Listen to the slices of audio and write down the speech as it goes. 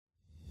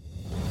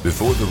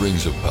Before the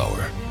Rings of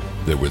Power,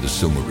 there were the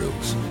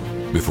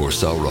Silmarils. Before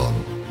Sauron,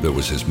 there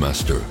was his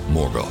master,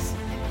 Morgoth.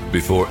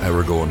 Before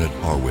Aragorn and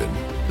Arwen,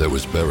 there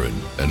was Beren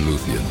and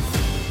Luthien.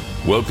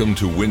 Welcome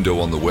to Window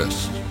on the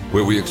West,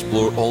 where we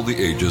explore all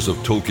the ages of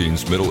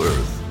Tolkien's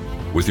Middle-earth,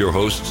 with your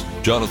hosts,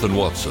 Jonathan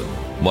Watson,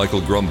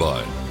 Michael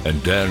Grumbine,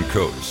 and Dan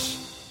Coates.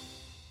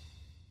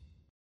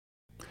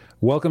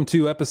 Welcome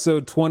to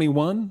episode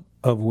 21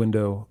 of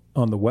Window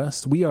on the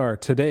West. We are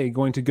today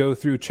going to go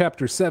through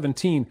chapter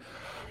 17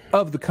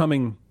 of the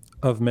Coming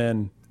of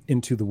Men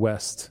into the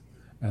West,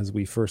 as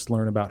we first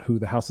learn about who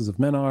the Houses of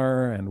Men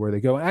are and where they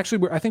go.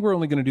 Actually, I think we're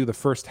only going to do the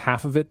first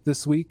half of it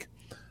this week.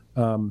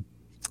 Our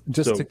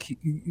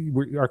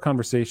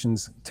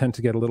conversations tend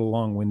to get a little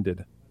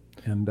long-winded,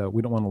 and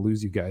we don't want to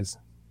lose you guys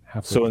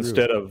halfway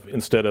through.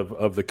 instead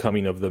of the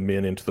coming of the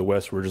men into the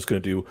West, we're just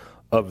going to do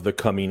of the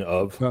coming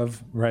of.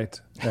 Right,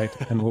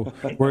 and we'll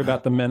worry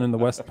about the men in the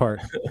West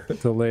part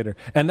until later.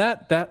 And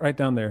that right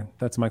down there,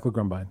 that's Michael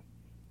Grumbine.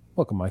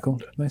 Welcome, Michael.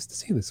 Nice to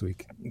see you this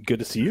week. Good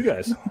to see you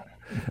guys.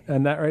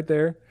 And that right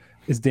there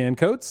is Dan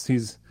Coates.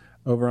 He's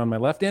over on my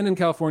left and in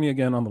California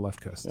again on the left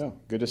coast. Yeah,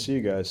 good to see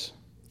you guys.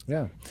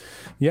 Yeah.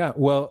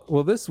 Well,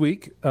 this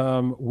week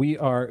we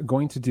are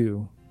going to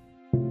do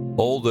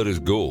All that is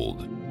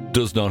gold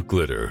does not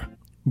glitter.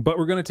 But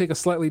we're going to take a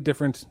slightly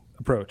different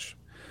approach.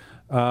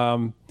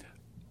 There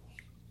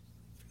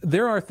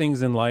are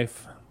things in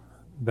life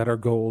that are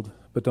gold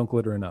but don't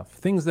glitter enough.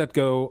 Things that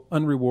go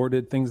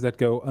unrewarded, things that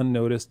go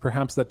unnoticed,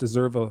 perhaps that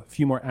deserve a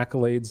few more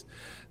accolades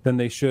than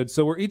they should.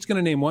 So we're each going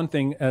to name one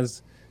thing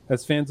as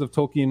fans of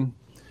Tolkien,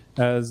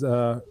 as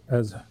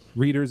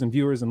readers and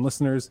viewers and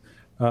listeners.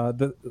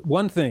 The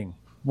one thing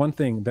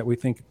that we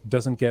think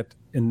doesn't get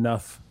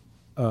enough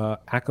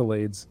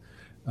accolades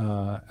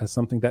as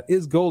something that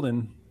is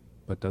golden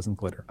but doesn't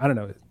glitter. I don't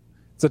know.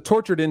 It's a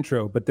tortured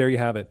intro, but there you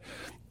have it.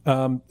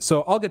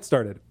 So I'll get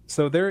started.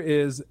 So there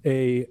is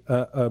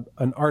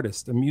an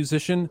artist, a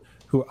musician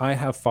who I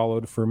have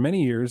followed for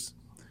many years,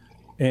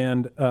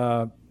 and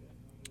I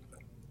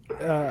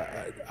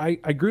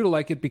grew to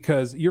like it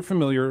because you're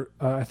familiar.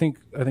 I think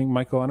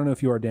Michael. I don't know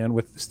if you are, Dan,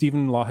 with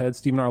Stephen R.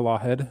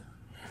 Lawhead,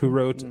 who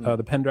wrote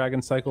the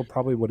Pendragon Cycle,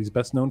 probably what he's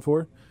best known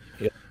for.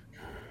 Yeah.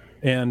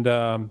 And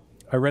I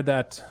read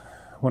that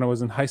when I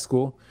was in high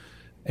school.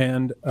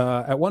 And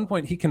at one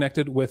point, he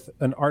connected with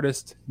an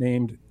artist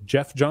named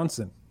Jeff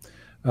Johnson,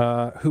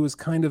 who was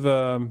kind of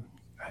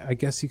I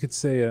guess you could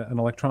say an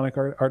electronic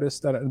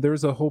artist. There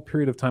was a whole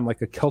period of time,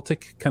 like a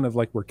Celtic, kind of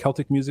like where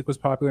Celtic music was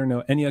popular.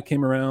 Now Enya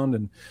came around,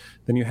 and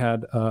then you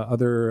had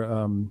other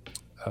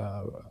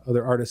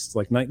artists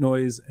like Night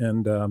Noise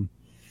and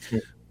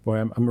boy,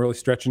 I'm really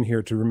stretching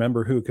here to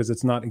remember who, because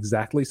it's not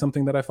exactly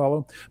something that I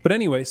follow. But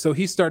anyway, so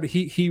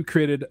he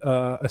created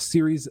a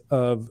series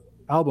of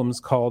albums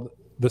called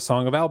The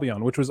Song of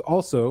Albion, which was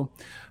also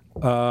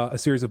a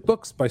series of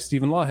books by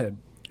Stephen Lawhead.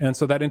 And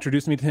so that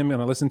introduced me to him,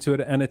 and I listened to it.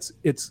 And it's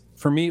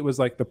for me, it was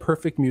like the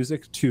perfect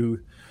music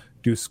to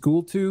do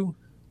school to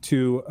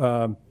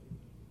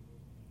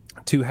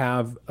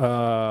have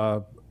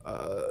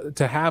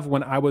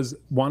when I was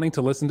wanting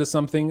to listen to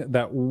something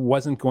that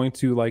wasn't going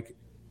to like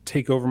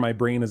take over my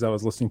brain as I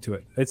was listening to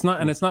it. It's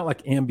not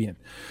like ambient.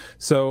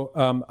 So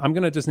I'm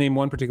going to just name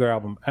one particular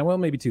album. Well,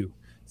 maybe two.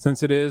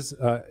 Since it is,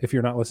 if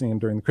you're not listening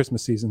during the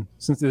Christmas season,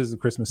 since it is the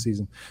Christmas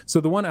season. So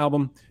the one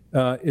album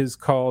is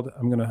called,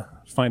 I'm going to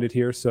find it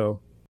here. So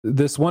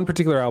this one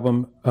particular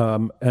album,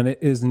 and it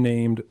is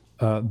named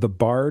The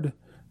Bard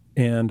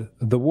and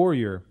the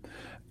Warrior.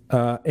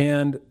 I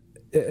think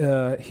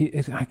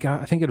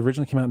it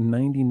originally came out in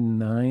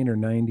 99 or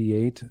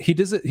 98. He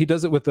does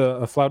it with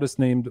a flautist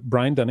named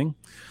Brian Dunning,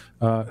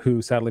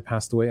 who sadly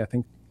passed away, I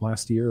think,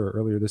 last year or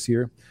earlier this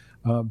year.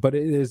 But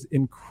it is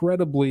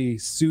incredibly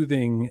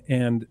soothing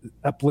and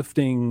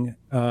uplifting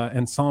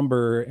and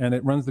somber, and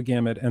it runs the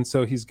gamut. And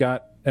so he's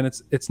got, and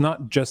it's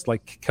not just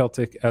like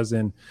Celtic, as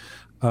in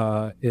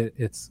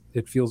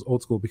it feels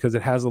old school, because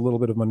it has a little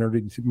bit of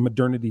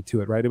modernity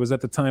to it, right? It was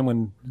at the time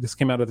when this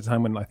came out, at the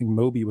time when I think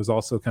Moby was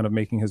also kind of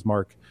making his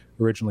mark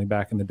originally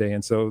back in the day,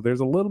 and so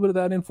there's a little bit of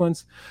that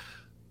influence.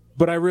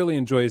 But I really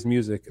enjoy his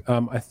music.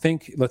 I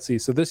think, let's see.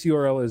 So this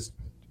URL is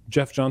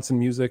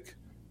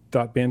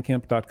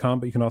jeffjohnsonmusic.bandcamp.com,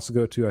 but you can also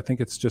go to, I think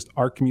it's just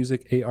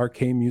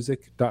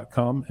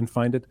arkmusic.com and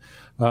find it.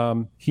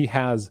 He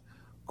has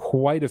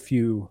quite a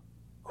few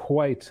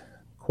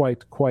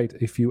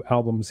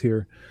albums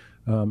here,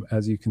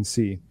 as you can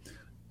see.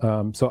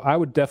 So I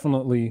would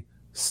definitely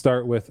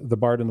start with The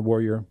Bard and the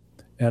Warrior.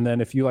 And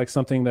then if you like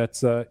something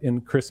that's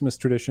in Christmas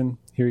tradition,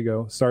 here you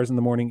go. Stars in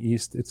the Morning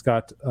East. It's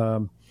got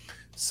a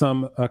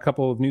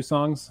couple of new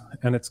songs,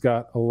 and it's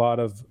got a lot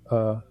of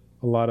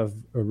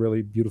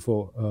really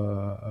beautiful,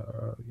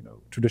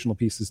 traditional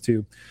pieces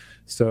too.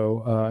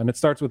 So, and it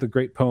starts with a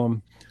great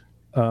poem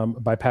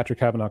by Patrick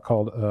Kavanagh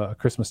called "A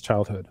Christmas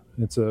Childhood."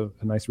 It's a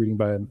nice reading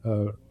by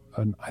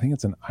I think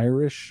it's an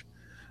Irish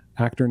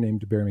actor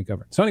named Barry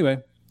McGovern. So anyway,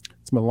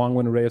 it's my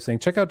long-winded way of saying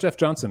check out Jeff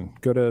Johnson.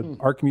 Go to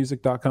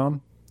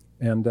arkmusic.com,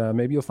 and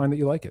maybe you'll find that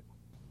you like it.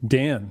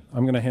 Dan,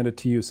 I'm going to hand it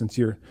to you since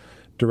you're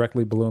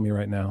directly below me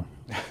right now.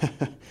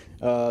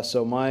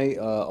 So my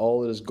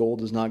All That Is Gold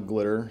Does Not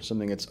Glitter,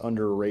 something that's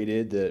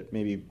underrated that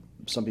maybe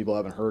some people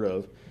haven't heard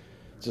of.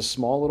 It's a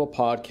small little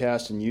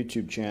podcast and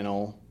YouTube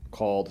channel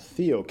called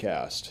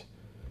Theocast.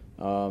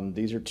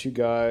 These are two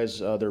guys.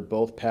 They're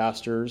both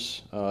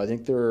pastors. I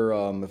think they're,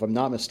 if I'm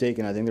not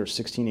mistaken, I think they're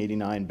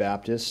 1689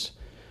 Baptists,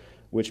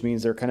 which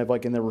means they're kind of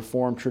like in the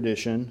Reformed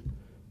tradition.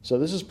 So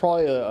this is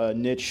probably a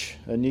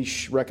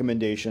niche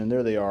recommendation.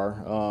 There they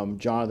are,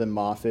 Jonathan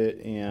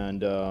Moffat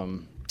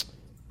and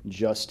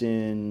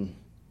Justin,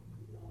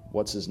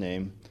 what's his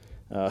name?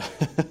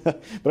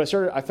 But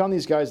I found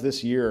these guys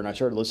this year, and I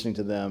started listening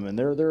to them, and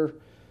they're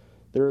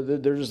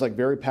just like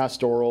very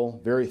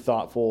pastoral, very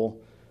thoughtful.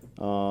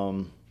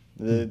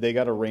 They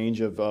got a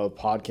range of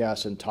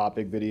podcasts and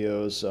topic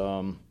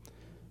videos.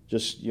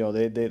 Just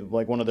they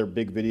like one of their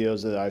big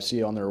videos that I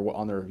see on their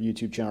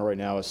YouTube channel right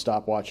now is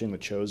 "Stop Watching The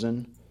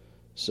Chosen."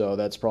 So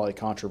that's probably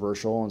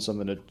controversial and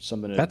something to.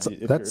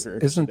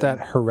 Isn't that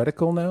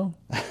heretical now?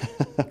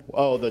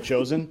 Oh, The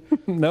Chosen?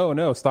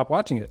 No, stop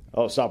watching it.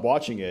 Oh, stop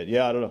watching it.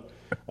 Yeah, I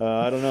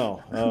don't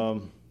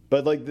know.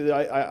 But like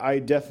I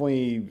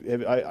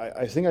definitely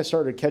I think I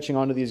started catching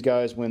on to these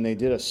guys when they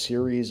did a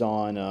series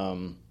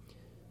on.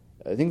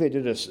 I think they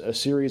did a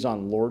series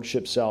on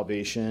Lordship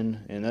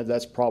Salvation, and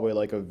that's probably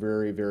like a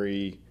very,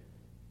 very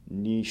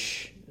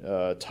niche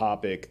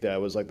topic that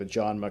was like the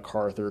John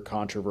MacArthur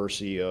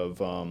controversy of,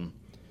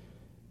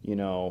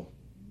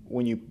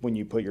 when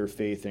you put your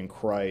faith in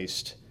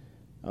Christ,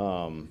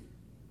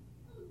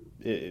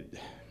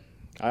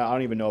 I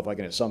don't even know if I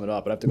can sum it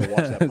up, but I have to go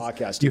watch that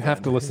podcast. You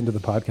have to listen to the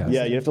podcast.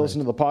 Yeah, you have to listen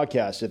to the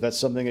podcast if that's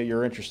something that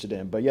you're interested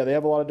in. But yeah, they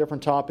have a lot of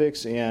different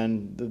topics,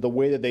 and the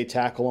way that they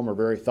tackle them are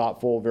very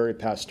thoughtful, very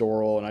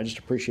pastoral, and I just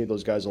appreciate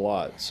those guys a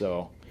lot.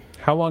 So,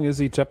 how long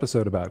is each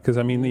episode about? Because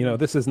I mean,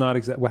 this is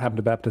not what happened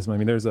to baptism. I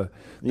mean, there's a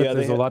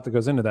lot that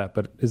goes into that.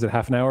 But is it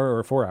half an hour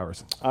or 4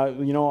 hours?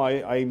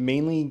 I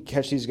mainly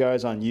catch these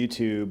guys on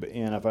YouTube,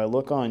 and if I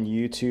look on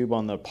YouTube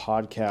on the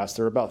podcast,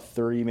 they're about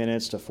 30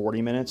 minutes to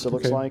 40 minutes. It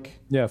looks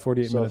like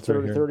 48 minutes.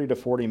 30 to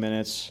 40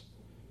 minutes,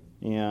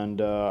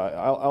 and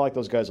I like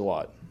those guys a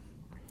lot.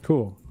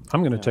 Cool.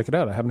 I'm going to check it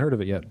out. I haven't heard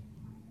of it yet.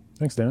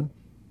 Thanks, Dan.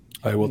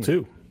 I will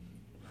too.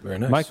 Very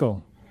nice,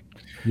 Michael.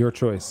 Your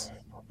choice.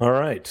 All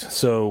right.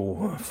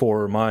 So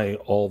for my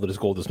All That Is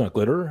Gold Does Not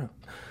Glitter,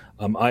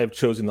 I have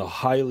chosen the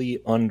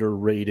highly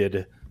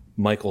underrated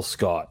Michael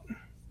Scott,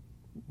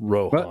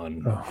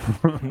 Rohan,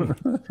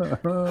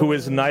 who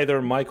is neither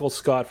Michael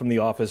Scott from The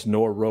Office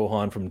nor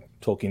Rohan from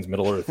Tolkien's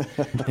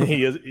Middle-earth.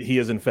 He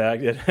is in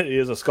fact, he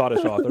is a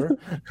Scottish author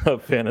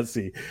of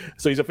fantasy.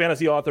 So he's a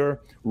fantasy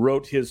author,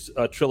 wrote his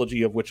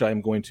trilogy, of which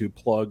I'm going to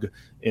plug,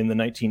 in the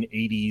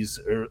 1980s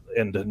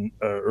and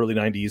early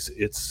 90s.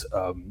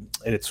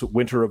 It's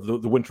Winter of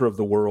the Winter of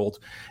the World.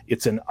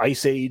 It's an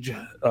Ice Age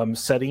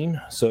setting.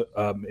 So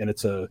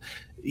and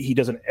he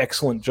does an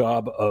excellent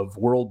job of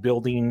world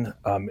building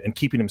and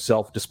keeping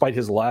himself, despite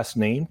his last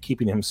name,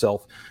 keeping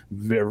himself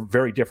very,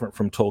 very different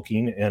from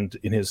Tolkien and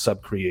in his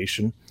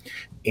sub-creation.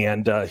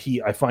 And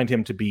I find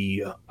him to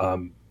be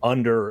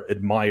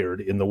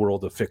under-admired in the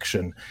world of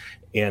fiction.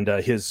 And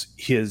his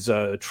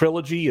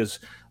trilogy is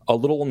a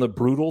little on the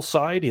brutal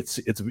side. It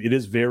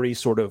is very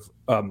sort of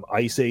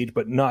Ice Age,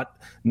 but not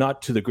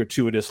to the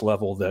gratuitous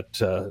level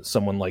that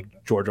someone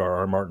like George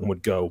R.R. Martin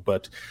would go,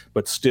 but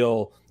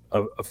still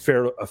a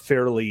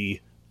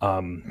fairly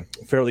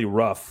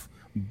rough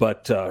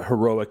but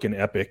heroic and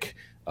epic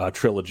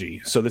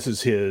trilogy. So this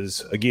is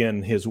his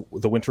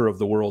The Winter of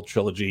the World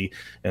trilogy,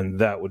 and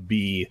that would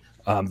be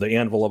The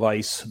Anvil of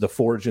Ice, The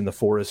Forge in the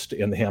Forest,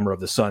 and The Hammer of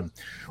the Sun.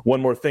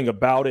 One more thing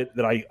about it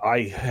that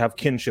I have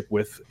kinship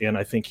with, and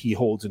I think he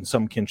holds in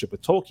some kinship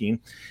with Tolkien,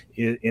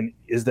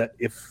 is that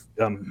if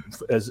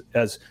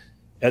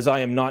as I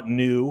am not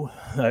new,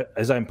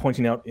 as I'm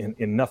pointing out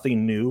in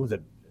nothing new that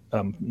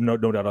no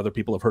doubt other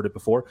people have heard it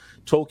before.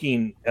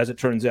 Tolkien, as it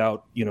turns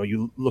out,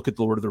 you look at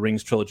the Lord of the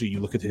Rings trilogy, you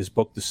look at his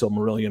book, The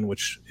Silmarillion,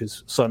 which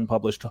his son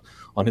published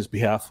on his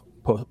behalf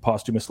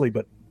posthumously.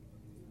 But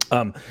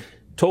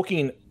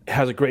Tolkien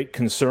has a great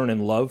concern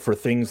and love for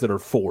things that are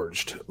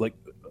forged, like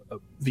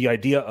the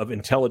idea of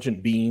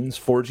intelligent beings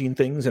forging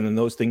things, and then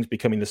those things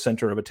becoming the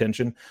center of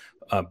attention,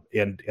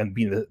 and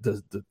being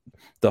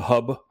the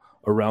hub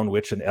around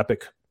which an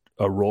epic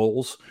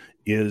rolls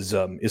is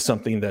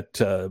something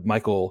that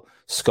Michael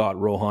Scott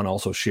Rohan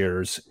also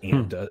shares,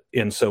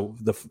 and so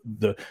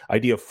the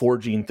idea of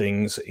forging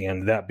things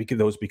and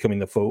those becoming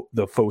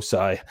the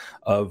foci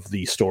of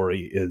the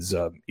story is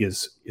a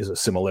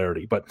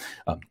similarity, but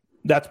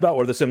that's about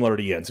where the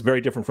similarity ends.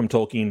 Very different from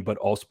Tolkien, but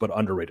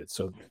underrated.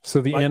 So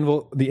the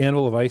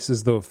Anvil of Ice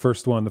is the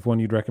first one, the one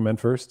you'd recommend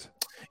first.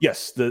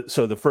 Yes,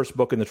 so the first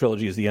book in the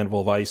trilogy is The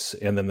Anvil of Ice,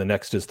 and then the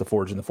next is The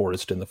Forge in the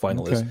Forest, and the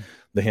final is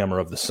The Hammer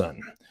of the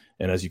Sun.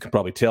 And as you can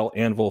probably tell,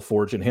 anvil,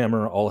 forge, and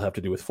hammer all have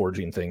to do with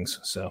forging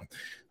things. So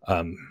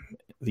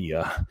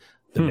the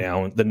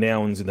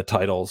nouns in the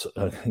titles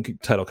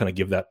title kind of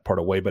give that part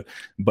away. But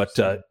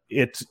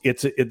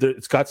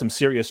it's got some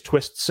serious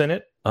twists in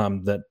it,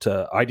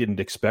 that I didn't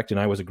expect, and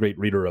I was a great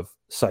reader of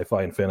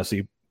sci-fi and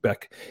fantasy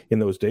back in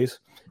those days,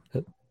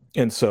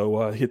 and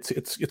so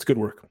it's good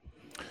work.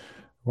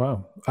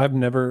 Wow, I've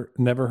never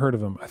heard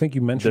of him. I think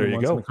you mentioned him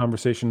once in a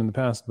conversation in the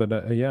past, but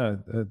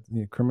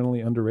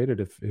criminally underrated.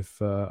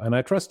 If and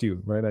I trust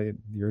you, right?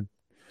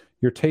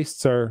 Your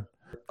tastes are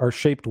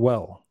shaped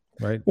well,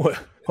 right? Well,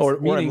 or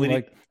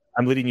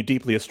I'm leading you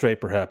deeply astray,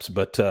 perhaps,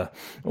 but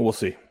we'll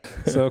see.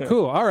 So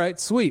cool. All right,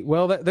 sweet.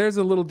 Well, there's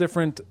a little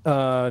different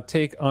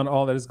take on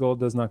All That Is Gold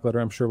Does Not Glitter.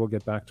 I'm sure we'll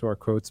get back to our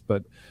quotes,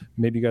 but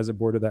maybe you guys are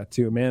bored of that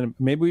too. Man,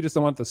 maybe we just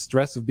don't want the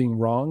stress of being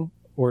wrong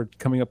or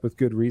coming up with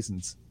good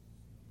reasons.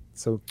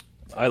 So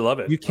I love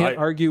it. You can't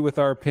argue with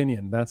our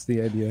opinion. That's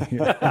the idea here.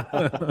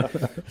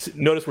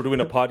 Notice we're doing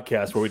a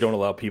podcast where we don't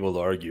allow people to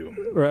argue.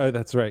 Right,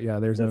 that's right. Yeah,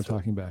 there's no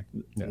talking back.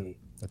 Yeah,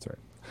 that's right.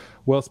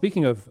 Well,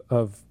 speaking of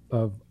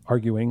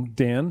arguing,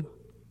 Dan,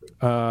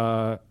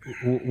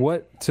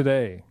 what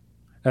today,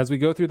 as we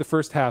go through the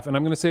first half, and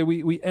I'm going to say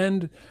we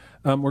end,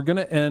 we're going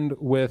to end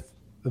with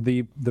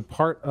the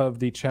part of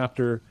the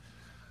chapter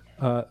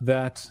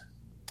that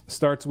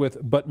starts with,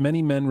 but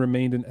many men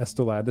remained in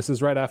Estelad. This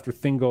is right after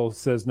Thingol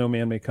says no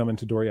man may come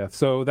into Doriath.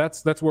 So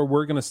that's where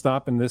we're going to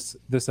stop in this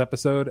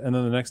episode, and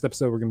then the next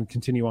episode we're going to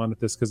continue on with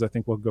this because I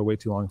think we'll go way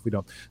too long if we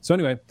don't. So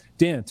anyway,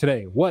 Dan,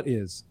 today, what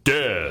is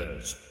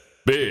Dan's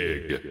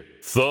big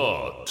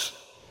thought?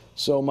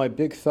 So my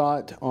big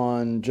thought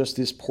on just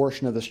this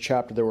portion of this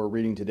chapter that we're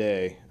reading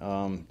today,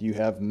 you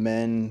have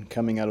men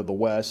coming out of the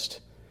west,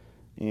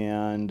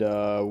 and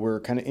we're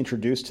kind of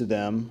introduced to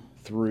them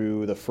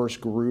through the first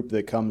group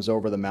that comes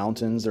over the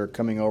mountains. They're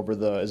coming over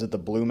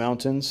the Blue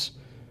Mountains,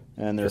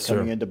 and they're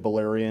coming into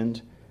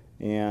Beleriand.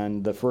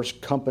 And the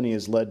first company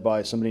is led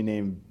by somebody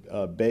named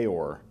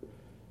Beor.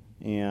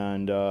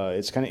 And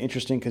it's kind of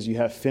interesting because you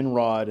have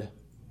Finrod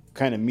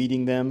kind of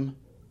meeting them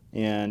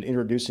and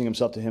introducing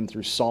himself to him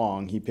through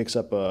song. He picks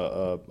up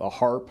a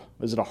harp.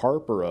 Is it a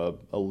harp or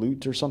a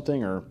lute or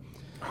something? Or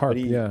harp,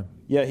 yeah.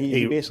 Yeah,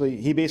 he basically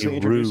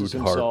introduces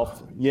himself.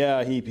 Harp.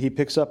 Yeah, he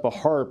picks up a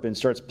harp and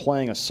starts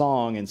playing a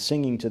song and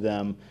singing to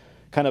them,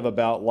 kind of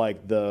about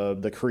like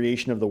the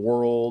creation of the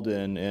world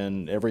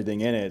and everything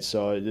in it.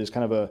 So it is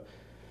kind of a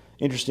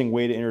interesting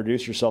way to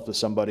introduce yourself to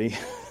somebody.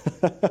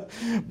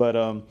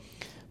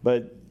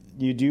 But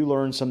you do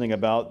learn something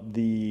about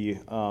the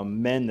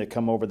men that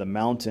come over the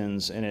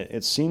mountains, and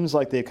it seems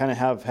like they kind of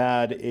have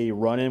had a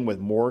run-in with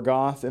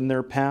Morgoth in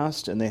their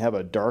past, and they have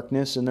a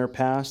darkness in their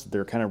past that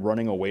they're kind of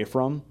running away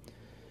from.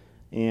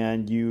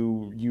 And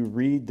you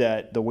read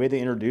that the way they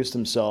introduce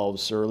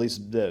themselves, or at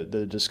least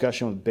the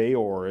discussion with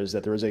Beor, is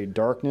that there is a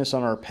darkness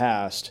on our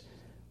past.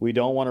 We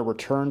don't want to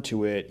return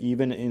to it,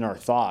 even in our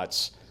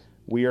thoughts.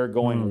 We are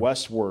going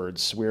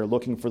westwards. We are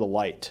looking for the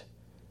light.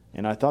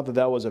 And I thought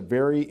that was a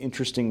very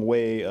interesting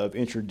way of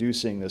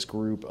introducing this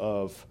group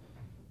of,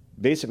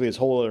 basically this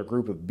whole other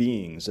group of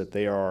beings, that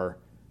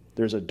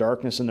there's a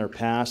darkness in their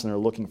past and they're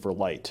looking for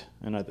light.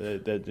 And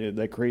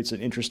that creates an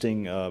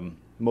interesting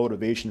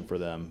motivation for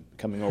them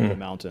coming over the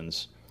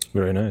mountains.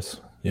 Very nice.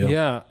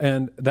 Yeah,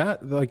 and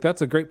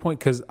that's a great point,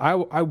 because I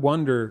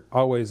wonder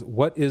always,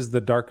 what is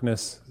the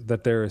darkness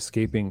that they're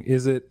escaping?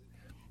 Is it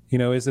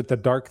the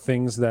dark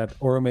things that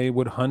Orome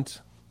would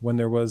hunt when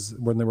there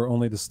were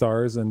only the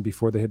stars and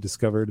before they had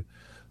discovered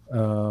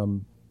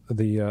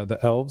the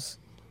elves,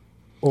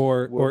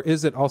 or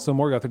is it also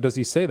Morgoth? Or does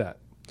he say that?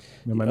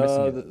 Am I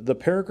missing it? The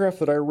paragraph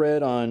that I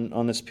read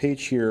on this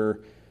page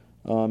here,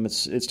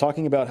 it's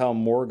talking about how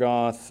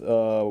Morgoth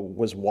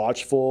was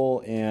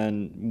watchful,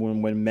 and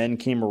when men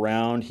came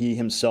around, he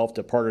himself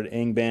departed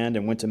Angband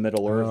and went to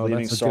Middle-earth,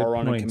 leaving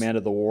Sauron in command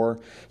of the war.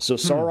 So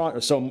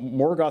so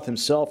Morgoth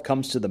himself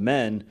comes to the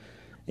men,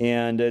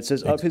 and it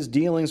says, of his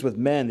dealings with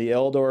men, the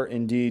Eldar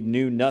indeed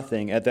knew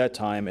nothing at that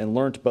time and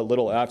learnt but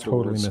little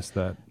afterwards. Totally missed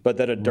that. But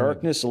that a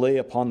darkness lay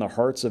upon the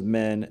hearts of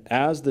men,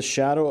 as the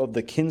shadow of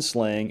the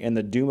kinslaying and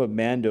the doom of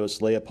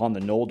Mandos lay upon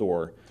the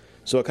Noldor.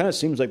 So it kind of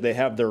seems like they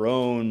have their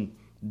own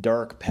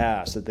dark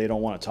past that they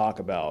don't want to talk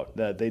about,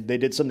 that they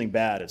did something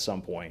bad at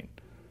some point.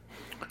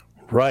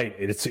 Right.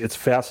 It's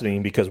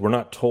fascinating because we're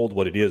not told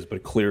what it is,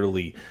 but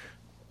clearly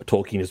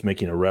Tolkien is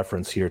making a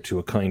reference here to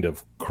a kind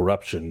of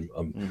corruption,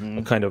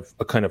 a kind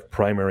of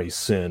primary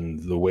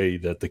sin, the way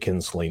that the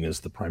kinslaying is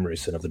the primary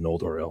sin of the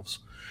Noldor elves.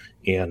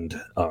 And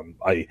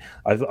I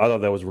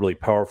thought that was really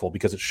powerful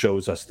because it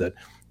shows us that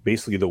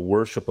basically the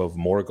worship of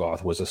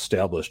Morgoth was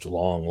established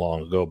long,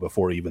 long ago,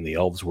 before even the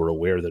elves were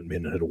aware that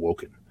men had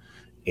awoken.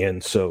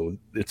 And so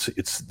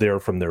it's there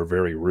from their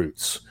very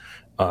roots.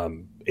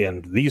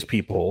 And these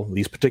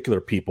particular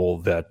people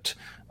that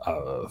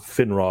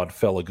Finrod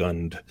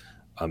Felagund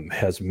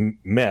has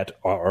met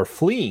are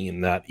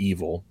fleeing that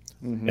evil.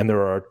 And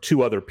there are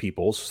two other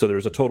peoples. So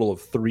there's a total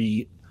of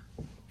 3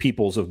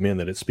 peoples of men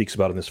that it speaks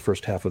about in this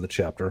first half of the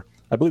chapter.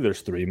 I believe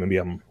there's 3.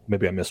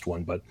 Maybe I missed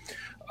one, but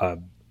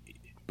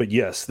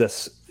yes,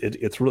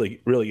 it's really,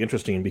 really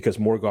interesting because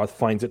Morgoth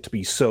finds it to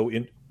be so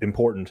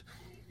important.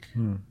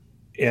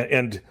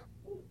 And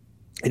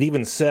it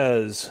even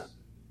says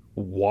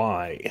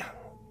why.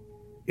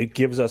 It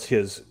gives us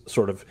his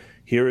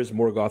Here is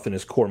Morgoth and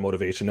his core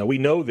motivation. Now, we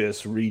know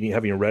this,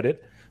 having read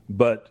it,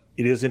 but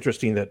it is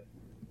interesting that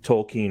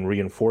Tolkien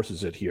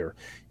reinforces it here.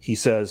 He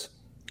says,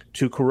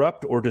 to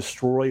corrupt or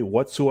destroy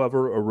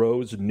whatsoever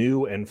arose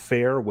new and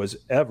fair was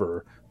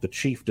ever the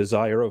chief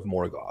desire of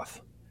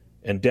Morgoth.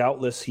 And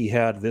doubtless he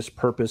had this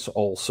purpose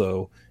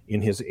also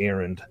in his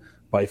errand,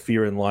 by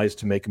fear and lies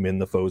to make men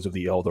the foes of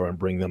the Eldar and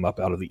bring them up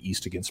out of the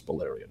east against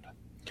Beleriand.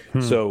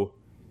 So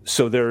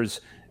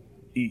there's,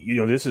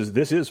 this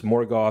is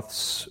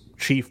Morgoth's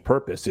chief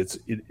purpose. It's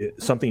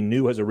something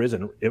new has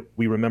arisen.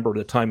 We remember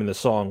the time in the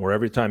song where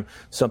every time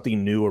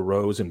something new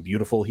arose and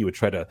beautiful, he would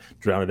try to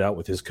drown it out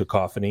with his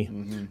cacophony.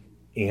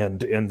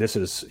 And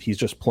he's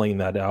just playing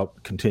that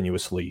out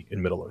continuously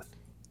in Middle Earth.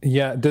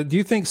 Yeah. Do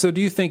you think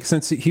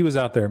since he was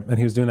out there and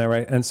he was doing that,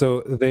 right? And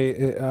so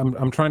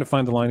I'm trying to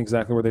find the line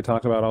exactly where they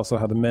talked about also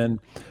how the men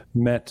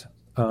met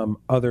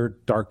other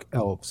dark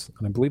elves.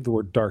 And I believe the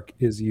word dark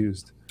is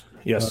used.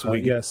 Yes.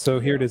 Yes. So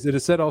here it is. It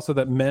is said also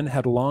that men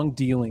had long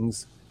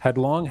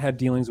had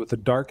dealings with the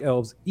dark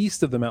elves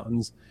east of the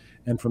mountains,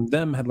 and from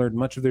them had learned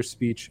much of their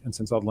speech. And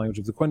since all the language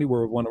of the Quendi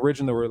were of one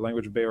origin, the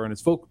language of Beor and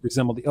its folk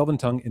resembled the Elven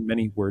tongue in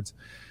many words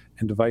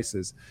and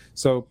devices.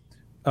 So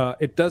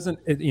it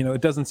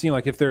doesn't seem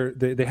like if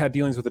they had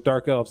dealings with the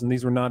dark elves, and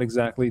these were not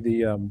exactly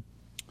the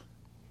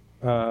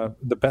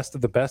best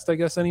of the best, I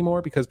guess,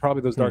 anymore, because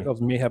probably those dark elves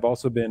may have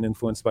also been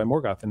influenced by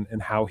Morgoth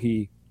and how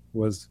he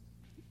was,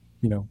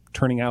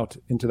 turning out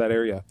into that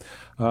area,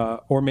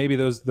 or maybe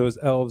those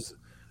elves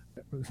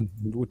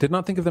did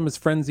not think of them as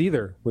friends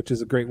either, which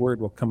is a great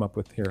word we'll come up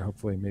with here,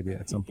 hopefully, maybe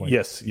at some point.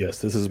 Yes,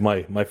 this is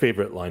my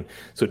favorite line.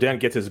 So Dan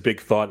gets his big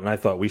thought, and I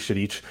thought we should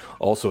each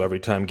also every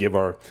time give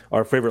our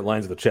favorite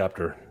lines of the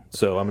chapter.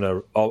 So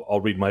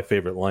I'll read my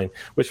favorite line,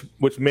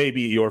 which may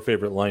be your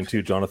favorite line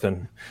too,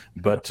 Jonathan.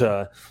 But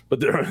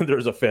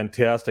there's a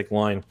fantastic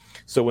line.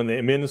 So when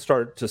the men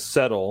start to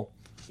settle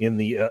in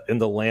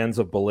the lands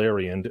of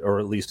Beleriand, or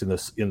at least in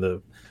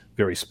the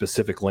very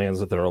specific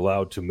lands that they're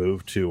allowed to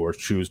move to or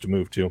choose to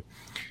move to,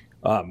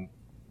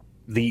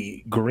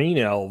 the green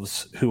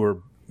elves who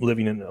are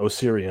living in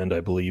Osiriand,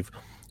 I believe,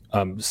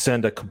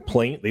 send a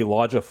complaint. They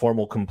lodge a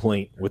formal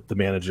complaint with the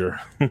manager.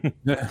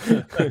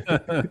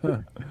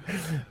 The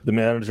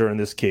manager in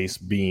this case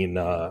being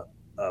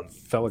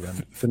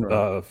Finrod.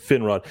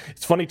 Finrod.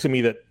 It's funny to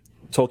me that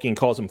Tolkien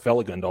calls him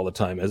Felagund all the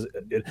time.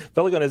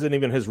 Felagund isn't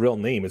even his real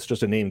name; it's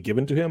just a name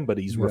given to him. But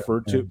he's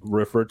referred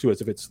to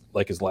as if it's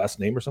like his last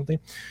name or something.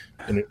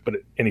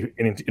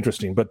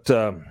 Interesting. But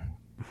so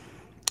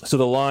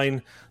the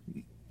line,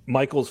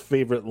 Michael's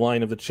favorite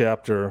line of the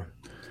chapter.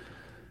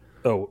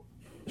 Oh,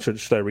 should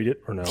I read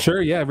it or no?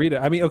 Sure, yeah, read it.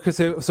 I mean, okay,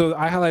 so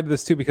I highlighted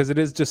this too because it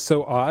is just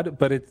so odd,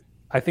 but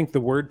I think the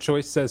word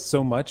choice says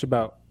so much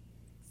about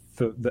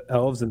the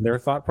elves and their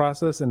thought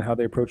process and how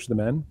they approach the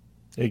men.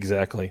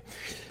 Exactly.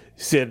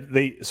 So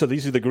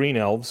these are the green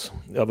elves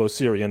of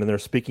Osirian, and they're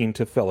speaking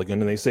to Felagund,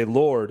 and they say,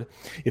 Lord,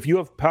 if you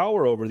have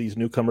power over these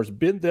newcomers,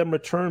 bid them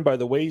return by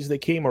the ways they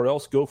came, or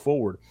else go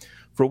forward.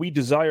 For we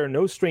desire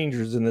no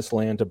strangers in this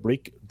land to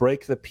break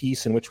the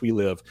peace in which we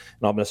live.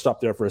 And I'm going to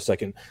stop there for a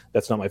second.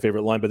 That's not my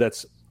favorite line, but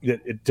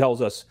it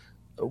tells us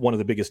one of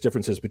the biggest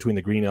differences between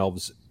the green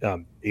elves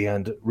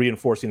and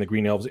reinforcing the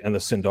green elves and the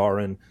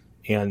Sindarin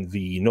and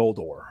the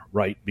Noldor,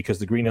 right? Because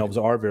the green elves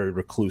are very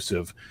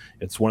reclusive.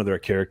 It's one of their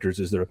characters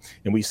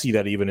and we see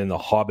that even in The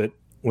Hobbit,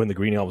 when the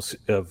green elves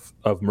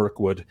of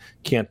Mirkwood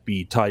can't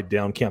be tied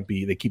down,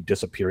 they keep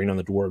disappearing on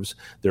the dwarves.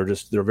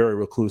 They're very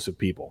reclusive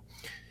people.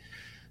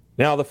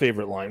 Now the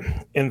favorite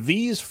line. And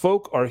these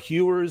folk are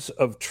hewers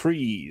of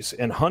trees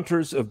and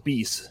hunters of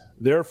beasts.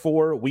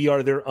 Therefore we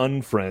are their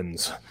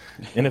unfriends.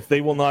 And if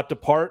they will not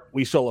depart,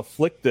 we shall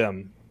afflict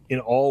them in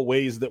all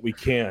ways that we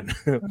can.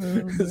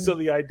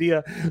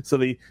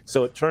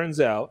 So it turns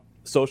out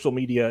social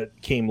media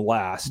came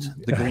last.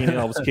 The green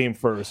elves came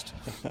first.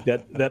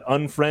 That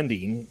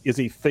unfriending is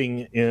a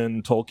thing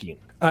in Tolkien.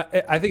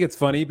 I think it's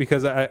funny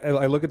because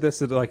I look at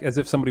this as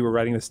if somebody were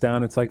writing this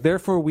down. It's like,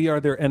 therefore we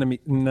are their enemy.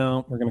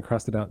 No, we're going to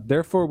cross it out.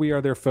 Therefore we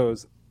are their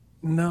foes.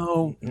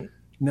 No,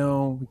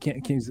 we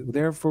can't use it.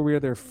 Therefore we are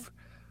their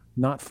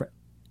not friends.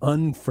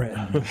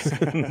 Unfriends.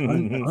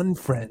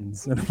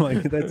 Unfriends. And I'm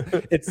like,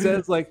 it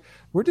says like,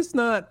 we're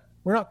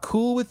not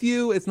cool with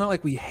you. It's not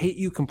like we hate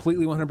you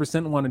completely 100%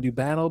 and want to do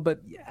battle, but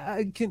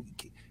yeah,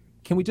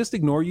 can we just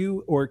ignore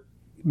you or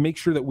make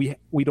sure that we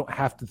don't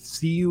have to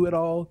see you at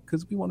all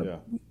because we don't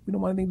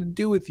want anything to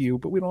do with you,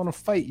 but we don't want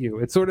to fight you.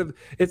 It's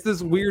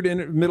this weird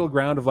middle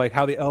ground of like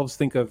how the elves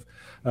think of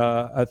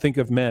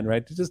men,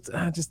 right? Just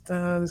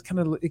this kind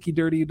of icky,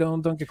 dirty.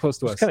 Don't get close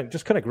to us.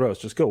 Just kind of gross.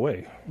 Just go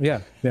away.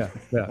 Yeah. I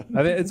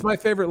think it's my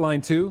favorite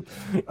line too.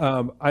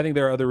 I think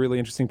there are other really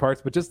interesting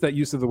parts, but just that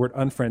use of the word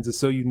unfriends is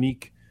so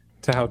unique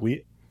to how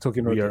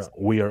Tolkien wrote this.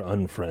 We are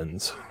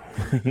unfriends.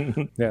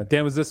 Yeah,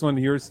 Dan, was this one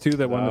yours too?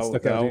 That one that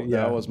stuck out.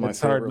 Yeah, that was my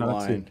favorite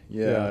line.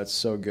 Yeah, it's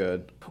so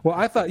good. Well,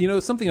 I thought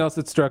something else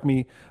that struck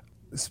me.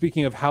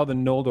 Speaking of how the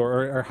Noldor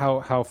or how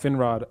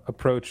Finrod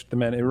approached the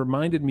men, it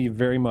reminded me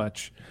very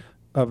much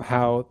of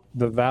how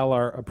the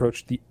Valar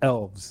approached the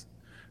elves,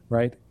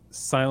 right?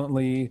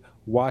 silently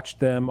watched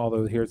them,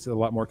 although here it's a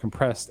lot more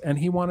compressed, and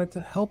he wanted to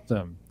help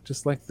them,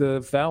 just like the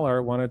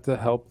Valar wanted to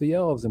help the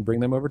elves and bring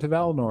them over to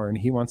Valinor, and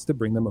he wants to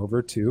bring them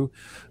over to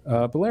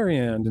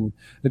Beleriand. And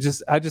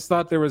I just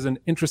thought there was an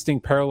interesting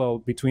parallel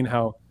between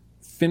how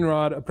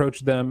Finrod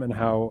approached them and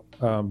how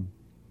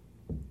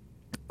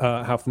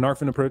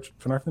Finarfin approached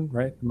Finarfin,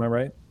 right? Am I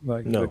right?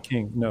 Like no. The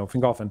king? No,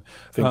 Fingolfin.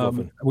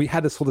 We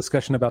had this whole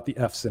discussion about the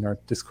Fs in our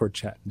Discord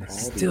chat. And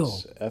still,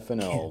 these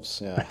effing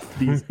elves, yeah.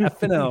 These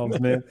effing elves,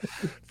 man.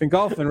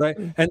 Fingolfin, right?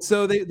 And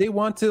so they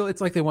want to.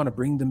 It's like they want to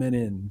bring the men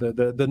in.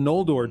 The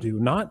Noldor do,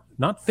 not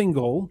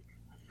Thingol,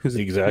 who's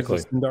exactly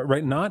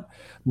right. Not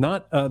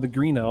the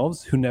Green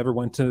Elves who never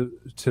went to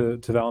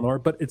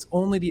Valinor, but it's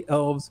only the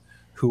elves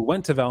who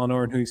went to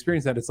Valinor and who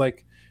experienced that. It's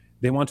like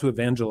they want to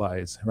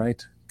evangelize,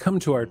 right? Come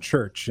to our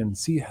church and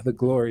see the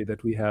glory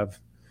that we have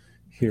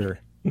here.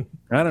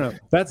 I don't know.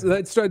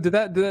 Did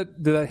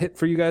that hit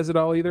for you guys at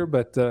all either?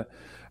 But I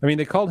mean,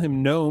 they called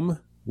him Gnome,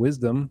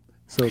 wisdom,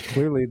 so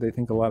clearly they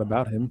think a lot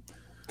about him.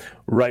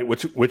 Right,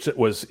 which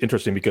was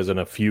interesting because in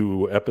a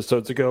few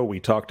episodes ago we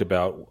talked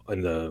about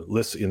in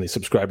the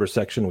subscriber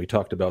section we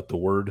talked about the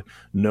word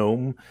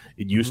gnome.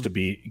 It used to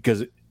be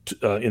because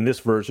in this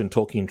version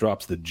Tolkien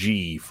drops the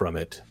G from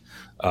it.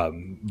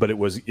 But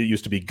it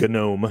used to be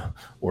gnome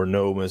or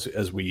gnome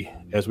as we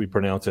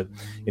pronounce it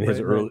in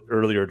his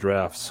earlier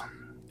drafts,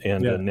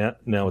 and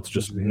now it's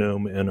just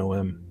gnome,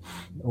 Nom,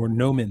 or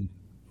Nomen,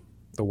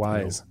 the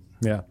wise.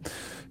 No.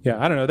 Yeah.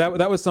 I don't know.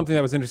 That was something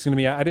that was interesting to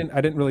me. I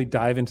didn't really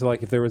dive into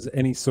like if there was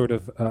any sort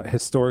of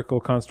historical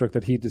construct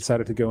that he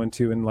decided to go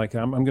into, and like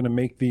I'm going to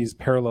make these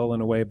parallel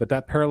in a way, but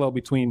that parallel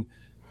between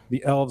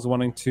the elves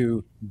wanting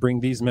to bring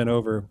these men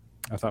over,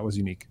 I thought was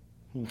unique.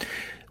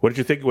 What did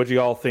you think? What did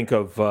you all think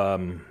of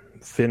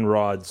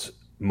Finrod's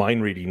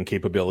mind reading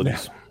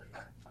capabilities?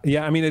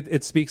 Yeah, I mean,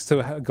 it speaks to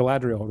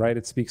Galadriel, right?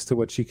 It speaks to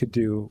what she could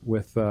do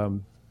with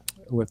the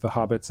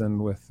hobbits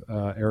and with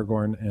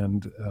Aragorn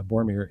and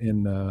Boromir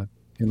in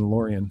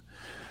Lorien,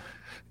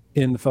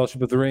 in the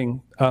Fellowship of the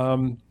Ring.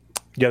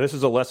 Yeah, this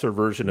is a lesser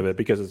version of it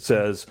because it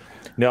says,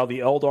 now the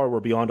Eldar were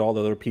beyond all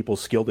other people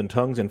skilled in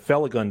tongues, and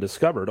Felagund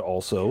discovered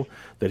also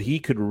that he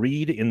could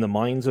read in the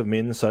minds of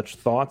men such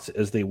thoughts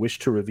as they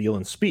wished to reveal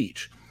in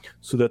speech,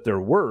 so that their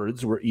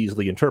words were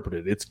easily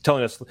interpreted. It's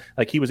telling us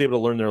like he was able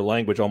to learn their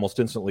language almost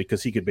instantly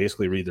because he could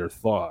basically read their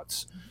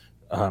thoughts.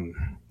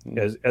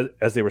 As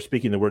they were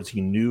speaking the words,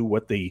 he knew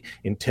what they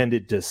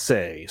intended to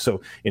say.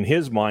 So in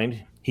his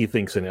mind, he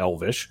thinks in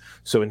Elvish.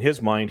 So in his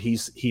mind,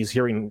 he's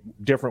hearing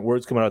different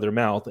words come out of their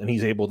mouth, and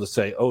he's able to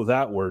say, oh,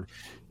 that word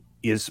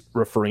is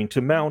referring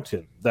to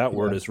mountain. That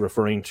word is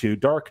referring to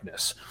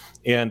darkness.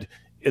 And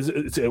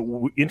it's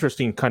an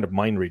interesting kind of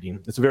mind reading.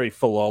 It's a very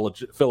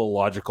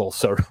philological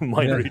sort of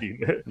mind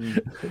reading.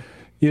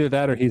 Either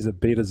that or he's a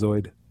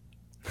betazoid.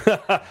 For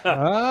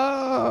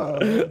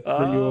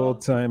you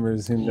old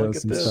timers who know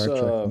some Star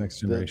Trek Next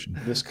Generation.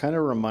 This kind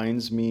of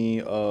reminds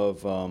me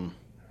of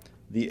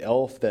the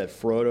elf that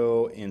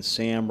Frodo and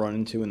Sam run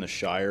into in the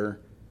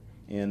Shire.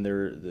 And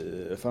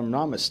if I'm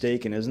not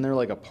mistaken, isn't there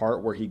like a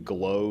part where he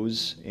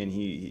glows and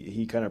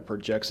he kind of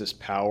projects his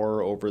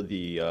power over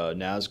the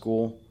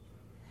Nazgul?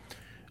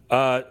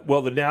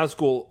 Well, the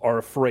Nazgul are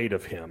afraid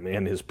of him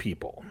and his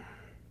people.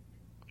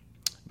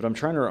 But I'm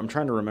trying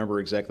to remember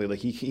exactly. Like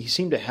he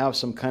seemed to have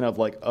some kind of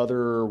like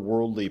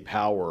otherworldly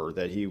power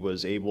that he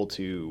was able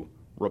to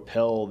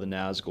repel the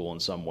Nazgul in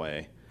some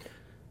way.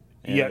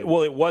 And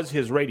well, it was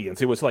his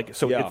radiance. It was like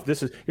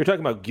you're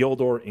talking about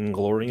Gildor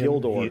Inglorian.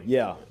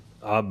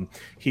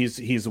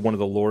 He's one of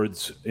the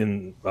lords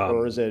in.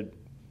 Or is it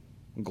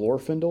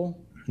Glorfindel?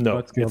 No,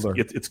 it's Gildor.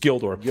 It's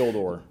Gildor.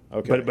 Gildor.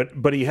 Okay.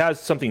 But he has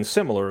something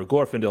similar.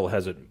 Glorfindel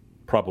has it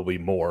probably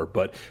more,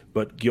 but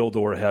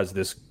Gildor has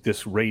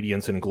this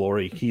radiance and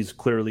glory. He's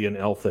clearly an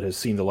elf that has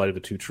seen the light of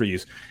the two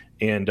trees.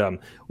 And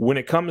when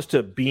it comes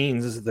to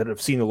beings that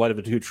have seen the light of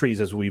the two trees,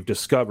 as we've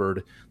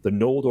discovered, the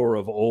Noldor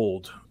of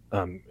old,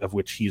 of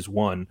which he's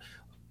one,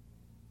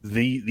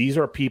 these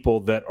are people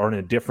that are in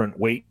a different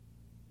weight.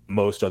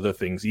 Most other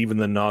things, even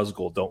the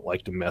Nazgul don't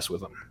like to mess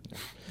with them.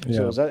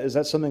 So is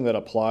that something that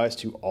applies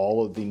to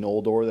all of the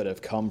Noldor that have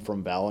come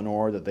from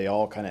Valinor? That they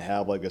all kind of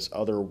have like this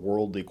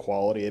otherworldly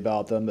quality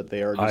about them? That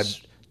they are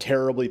just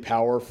terribly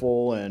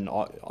powerful and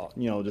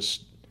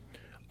just.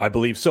 I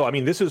believe so. I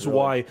mean, this is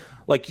why,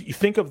 like, you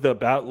think of the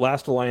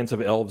last alliance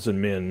of elves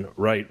and men,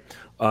 right?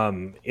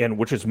 And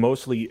which is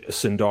mostly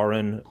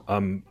Sindarin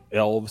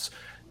elves.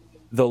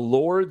 The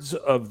lords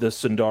of the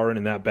Sindarin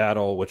in that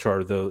battle, which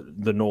are the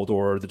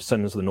Noldor, the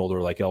descendants of the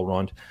Noldor, like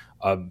Elrond,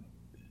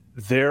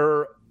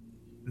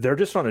 they're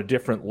just on a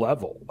different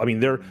level. I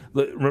mean,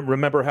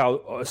 remember how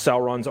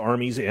Sauron's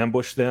armies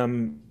ambush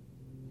them,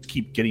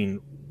 keep getting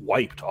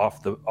wiped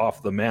off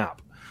the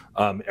map.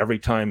 Every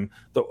time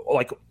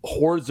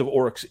hordes of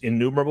orcs,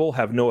 innumerable,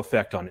 have no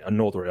effect on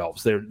Noldor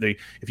elves. They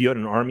if you had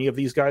an army of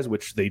these guys,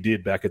 which they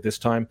did back at this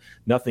time,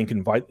 nothing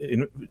can fight.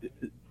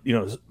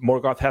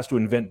 Morgoth has to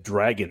invent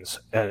dragons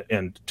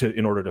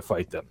in order to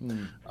fight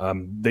them.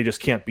 They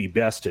just can't be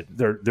bested.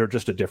 They're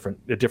just a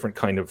different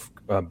kind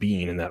of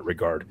being in that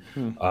regard.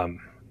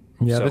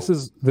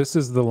 This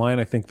is the line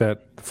I think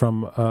that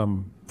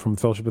from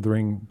Fellowship of the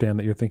Ring, Dan,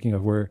 that you're thinking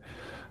of, where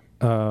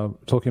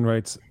Tolkien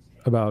writes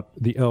about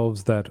the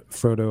elves that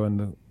Frodo and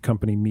the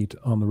company meet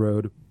on the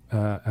road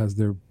as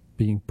they're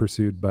being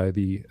pursued by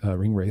the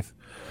Ringwraith.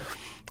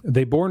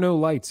 They bore no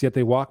lights, yet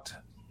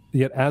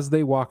as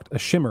they walked, a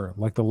shimmer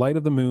like the light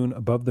of the moon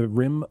above the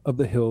rim of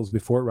the hills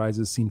before it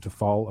rises seemed to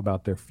fall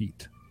about their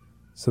feet.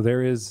 So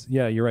there is,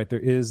 you're right. There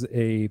is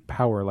a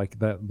power like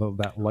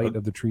that light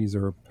of the trees,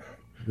 or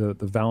the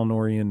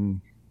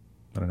Valinorian,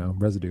 I don't know,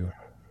 residue.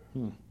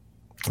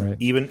 Right.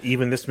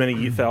 Even this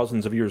many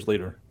thousands of years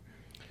later.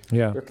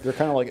 Yeah. They're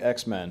kind of like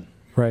X-Men.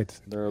 Right.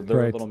 They're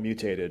right. a little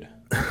mutated.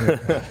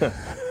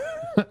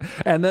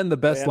 And then the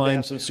best line. They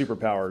have some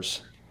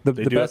superpowers. The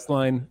best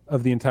line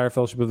of the entire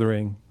Fellowship of the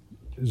Ring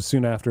is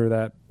soon after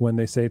that, when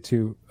they say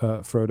to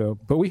Frodo,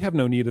 "But we have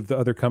no need of the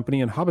other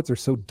company, and hobbits are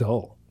so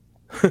dull."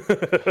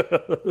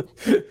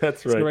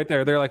 That's right. So right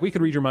there, they're like, "We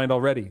could read your mind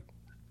already."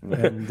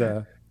 And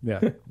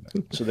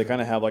So they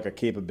kind of have like a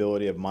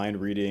capability of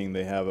mind reading.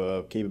 They have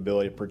a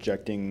capability of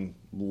projecting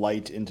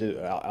light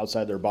into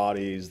outside their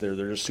bodies. They're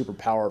just super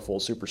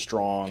powerful, super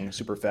strong,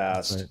 super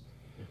fast. Right.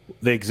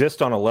 They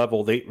exist on a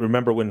level. They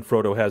remember when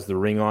Frodo has the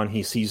ring on.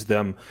 He sees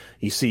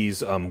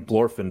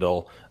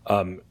Glorfindel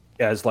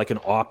as like an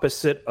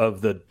opposite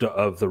of the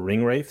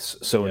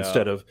Ringwraiths. So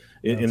instead of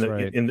in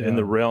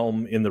the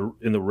realm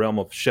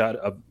of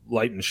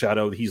light and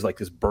shadow, he's like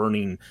this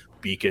burning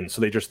beacon.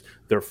 So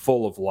they're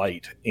full of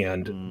light,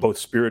 and both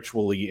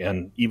spiritually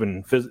and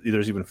even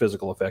there's even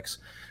physical effects.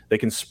 They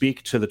can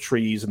speak to the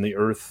trees and the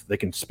earth. They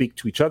can speak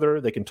to each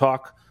other. They can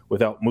talk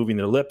without moving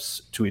their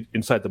lips to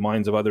inside the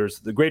minds of others.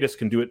 The greatest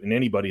can do it in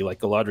anybody, like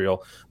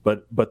Galadriel,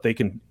 but they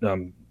can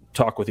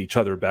talk with each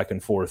other back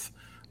and forth.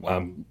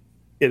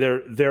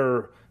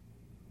 They're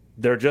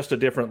just a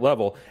different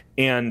level,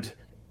 and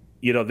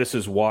this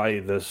is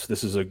why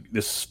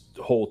this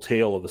whole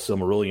tale of the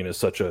Silmarillion is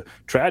such a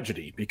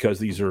tragedy, because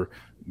these are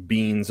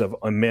beings of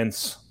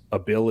immense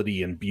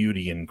ability and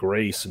beauty and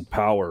grace and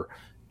power,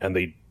 and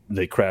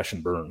they crash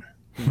and burn.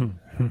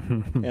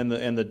 And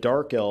the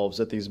dark elves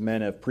that these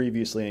men have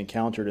previously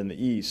encountered in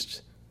the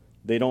East,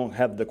 they don't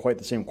have quite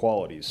the same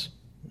qualities.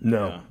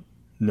 No,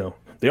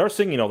 they are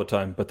singing all the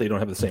time, but they don't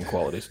have the same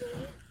qualities.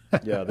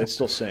 Yeah, they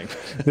still sing.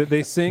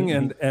 They sing,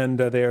 and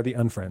they are the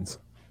Unfriends.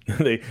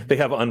 They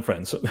have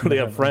Unfriends. They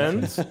have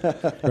friends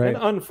right.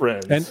 and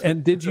Unfriends.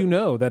 And did you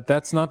know that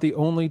that's not the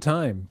only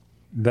time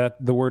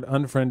that the word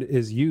unfriend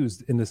is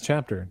used in this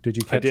chapter? Did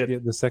you catch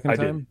it the second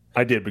time?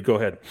 I did, but go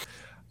ahead.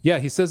 Yeah,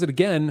 he says it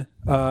again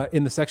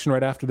in the section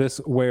right after this,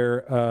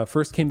 where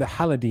first came the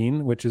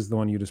Haladin, which is the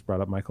one you just brought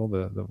up, Michael,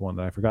 the one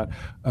that I forgot.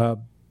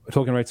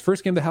 Tolkien writes,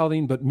 first came the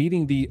Haladin, but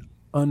meeting the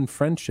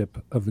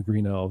unfriendship of the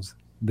Green Elves,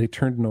 they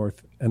turned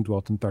north and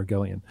dwelt in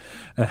Thargelion.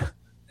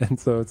 And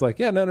so it's like,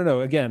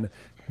 no. Again,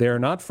 they are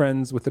not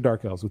friends with the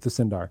Dark Elves, with the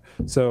Sindar.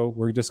 So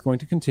we're just going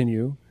to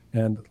continue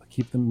and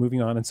keep them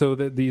moving on. And so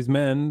these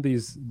men,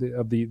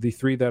 the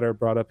three that are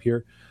brought up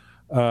here,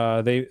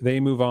 they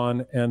move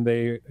on and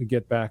they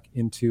get back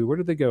into, where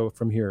did they go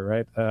from here,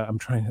 right?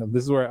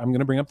 This is where I'm going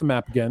to bring up the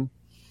map again,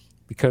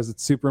 because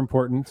it's super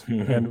important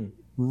and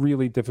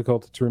really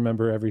difficult to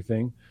remember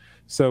everything.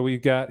 So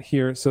we've got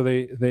here, so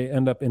they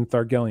end up in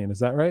Thargelion. Is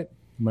that right?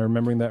 Am I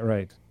remembering that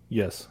right?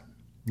 Yes.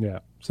 Yeah.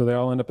 So they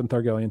all end up in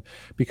Thargelion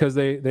because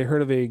they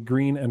heard of a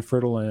green and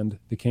fertile land.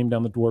 They came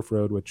down the Dwarf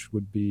Road, which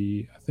would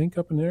be, I think,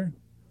 up in there.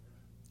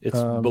 It's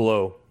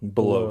below.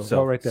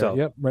 South, right there. South.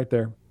 Yep, right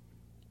there.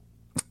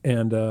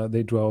 And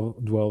they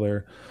dwell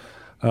there.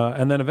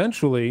 And then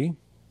eventually,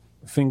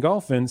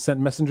 Fingolfin sent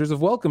messengers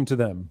of welcome to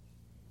them,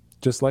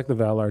 just like the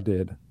Valar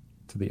did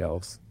to the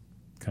elves,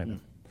 kind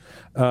of.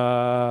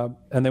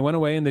 And they went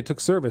away and they took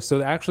service.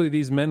 So actually,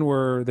 these men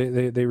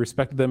they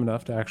respected them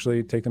enough to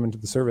actually take them into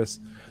the service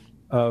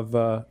or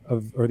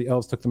the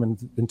elves took them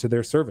into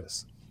their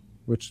service,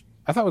 which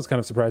I thought was kind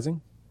of surprising.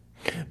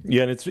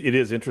 Yeah, and it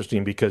is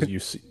interesting because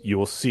you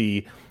will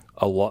see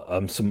a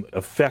lot some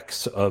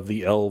effects of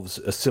the elves'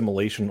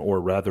 assimilation,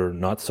 or rather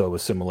not so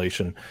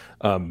assimilation,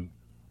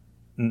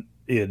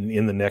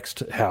 in the next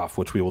half,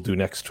 which we will do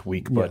next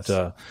week. Yes.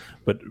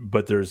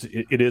 But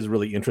it is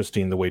really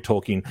interesting the way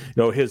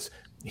Tolkien,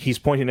 he's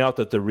pointing out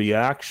that the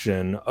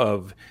reaction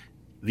of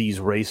these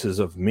races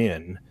of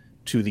men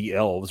to the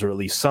elves, or at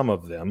least some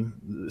of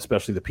them,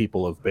 especially the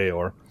people of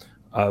Beor,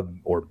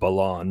 or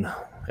Balan,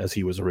 as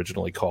he was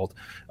originally called,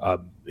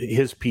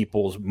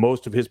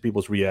 most of his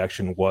people's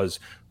reaction was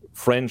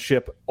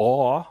friendship,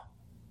 awe.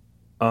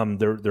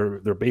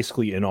 They're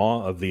basically in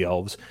awe of the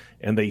elves,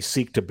 and they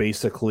seek to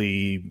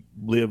basically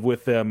live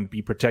with them,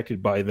 be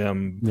protected by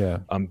them,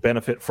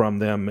 benefit from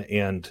them,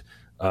 and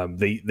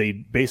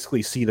They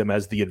basically see them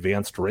as the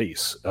advanced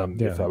race.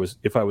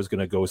 If I was going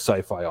to go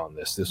sci-fi on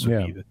this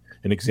would be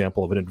an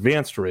example of an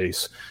advanced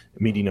race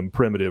meeting a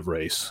primitive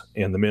race,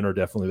 and the men are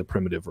definitely the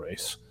primitive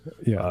race.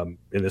 In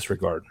this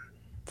regard,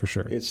 for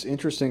sure. It's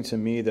interesting to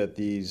me that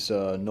these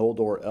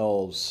Noldor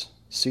elves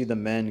see the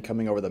men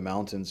coming over the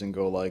mountains and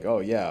go like, "Oh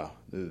yeah,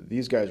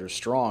 these guys are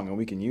strong and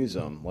we can use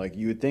them." Like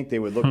you would think they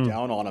would look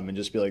down on them and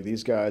just be like,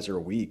 "These guys are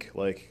weak.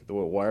 Like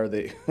why are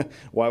they?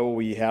 Why will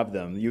we have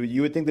them?"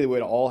 You would think they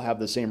would all have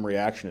the same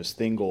reaction as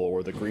Thingol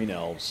or the Green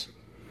Elves.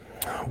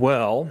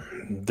 Well,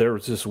 there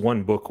was this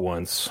one book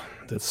once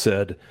that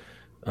said,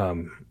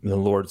 the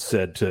Lord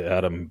said to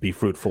Adam, "Be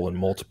fruitful and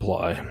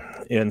multiply."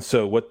 And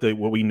so what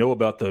we know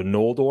about the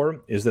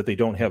Noldor is that they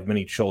don't have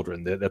many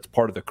children. That's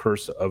part of the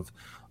curse of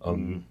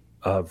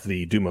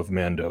the Doom of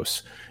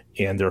Mandos,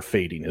 and they're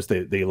fading as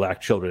they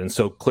lack children. And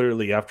so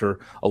clearly after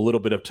a little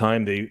bit of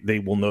time, they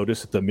will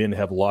notice that the men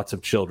have lots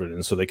of children,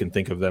 and so they can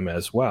think of them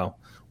as, wow,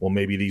 well,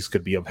 maybe these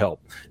could be of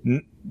help.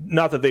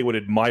 Not that they would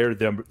admire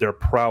their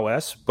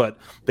prowess, but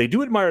they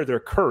do admire their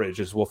courage,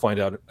 as we'll find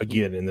out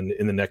again in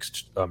the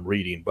next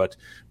reading. But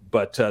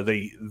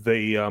they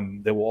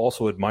will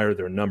also admire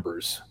their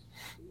numbers.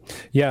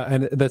 Yeah,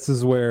 and this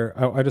is where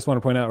I just want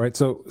to point out, right?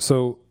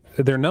 So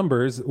their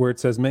numbers, where it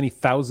says many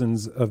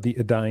thousands of the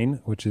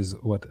Edain, which is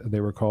what they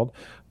were called,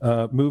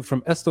 moved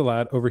from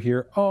Estelad over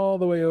here all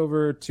the way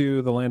over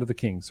to the land of the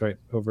kings, right?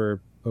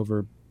 Over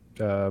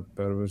but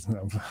it was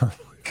not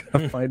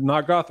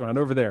Gothron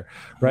over there,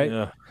 right?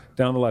 Yeah.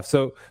 Down the left.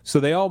 So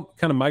they all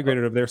kind of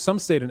migrated over there. Some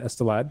stayed in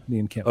Estelad, the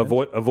encampment.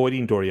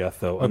 Avoiding Doriath,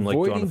 though, unlike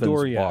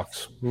Jonathan's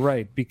box.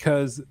 Right,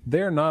 because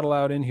they're not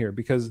allowed in here,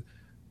 because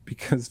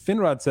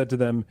Finrod said to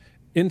them,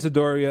 "Into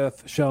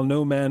Doriath shall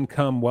no man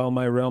come while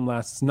my realm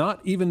lasts,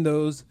 not even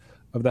those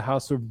of the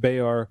house of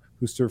Bayar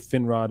who serve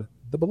Finrod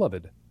the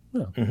Beloved."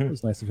 Oh, It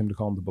was nice of him to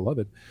call him the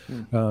Beloved.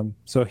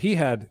 So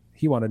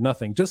he wanted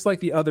nothing, just like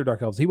the other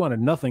Dark Elves. He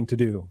wanted nothing to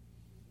do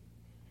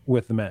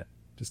with the men.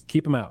 Just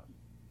keep them out.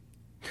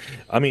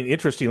 I mean,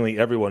 interestingly,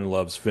 everyone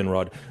loves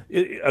Finrod.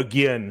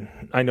 Again,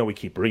 I know we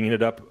keep bringing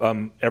it up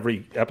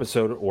every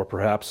episode, or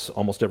perhaps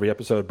almost every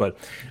episode, but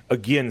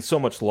again, so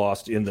much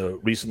lost in the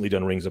recently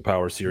done Rings of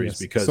Power series. Yes.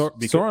 because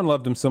Sauron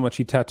loved him so much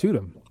he tattooed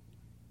him.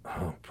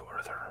 Oh, poor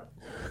Arthur.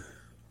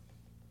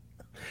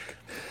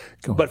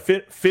 But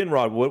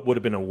Finrod would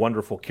have been a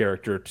wonderful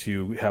character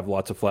to have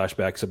lots of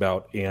flashbacks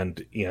about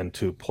and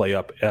to play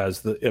up as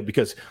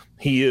because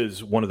he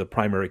is one of the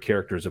primary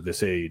characters of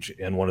this age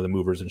and one of the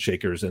movers and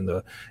shakers and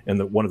the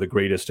one of the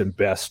greatest and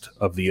best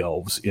of the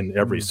elves in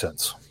every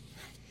sense.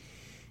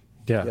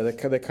 Yeah,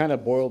 they kind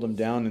of boiled him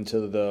down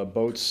into the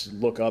boats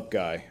look up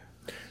guy.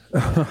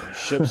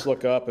 Ships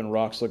look up and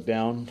rocks look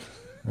down.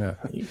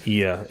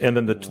 Yeah, and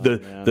then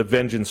the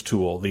vengeance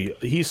tool.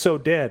 He's so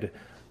dead.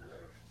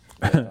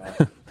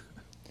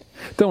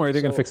 Don't worry,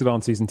 they're going to fix it all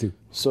in season 2.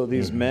 So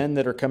these men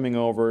that are coming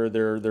over,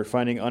 they're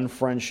finding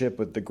unfriendship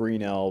with the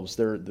Green Elves.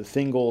 The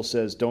Thingol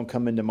says, "Don't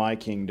come into my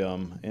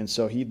kingdom," and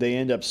so they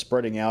end up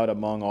spreading out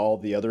among all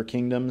the other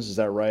kingdoms. Is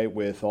that right?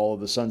 With all of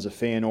the sons of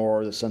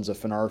Feanor, the sons of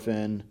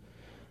Finarfin,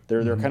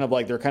 they're kind of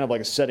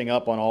like setting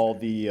up on all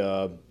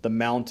the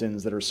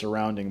mountains that are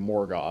surrounding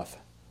Morgoth.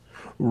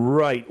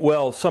 Right.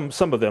 Well, some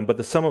of them,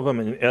 but some of them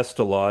in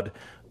Estelad.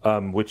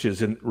 Which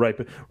is right.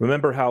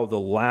 Remember how the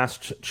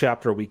last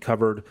chapter we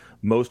covered,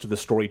 most of the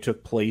story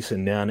took place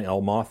in Nan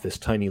Elmoth, this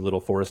tiny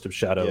little forest of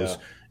shadows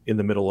in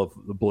the middle of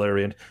the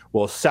Beleriand.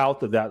 Well,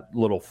 south of that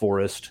little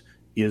forest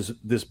is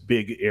this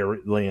big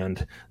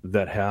land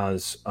that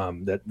has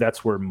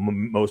that's where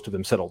most of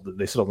them settled.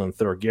 They settled in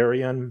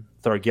Thargelion,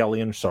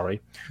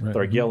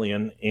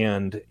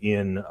 and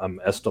in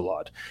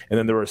Estelad. And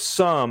then there were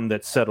some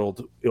that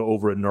settled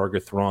over in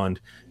Nargothrond,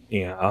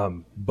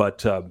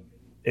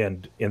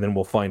 and then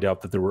we'll find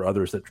out that there were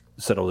others that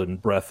settled in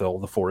Brethil,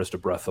 the forest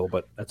of Brethil,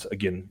 but that's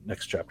again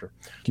next chapter.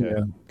 Okay,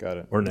 got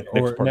it. Or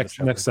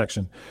next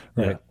section,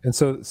 right? Yeah. And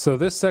so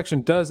this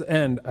section does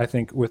end, I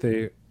think, with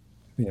a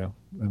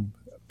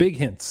big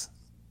hints,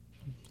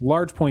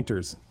 large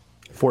pointers,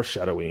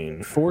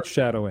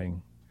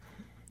 foreshadowing.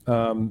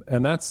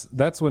 And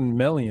that's when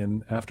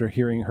Melian, after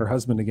hearing her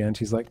husband again,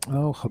 she's like,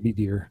 "Oh, hubby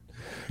dear,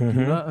 do you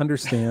not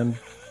understand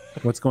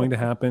what's going to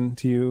happen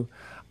to you?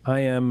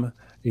 I am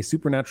a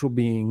supernatural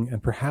being,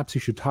 and perhaps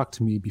you should talk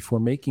to me before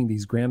making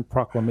these grand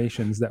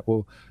proclamations that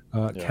will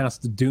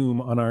cast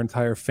doom on our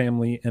entire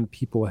family and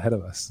people ahead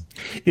of us."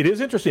 It is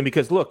interesting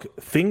because, look,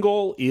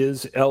 Thingol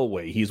is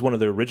Elwë. He's one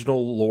of the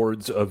original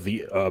lords of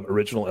the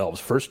original elves,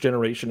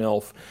 first-generation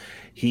elf.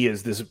 He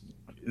is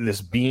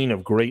this being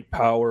of great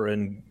power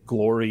and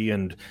glory,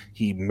 and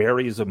he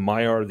marries a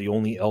Maiar, the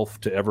only elf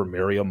to ever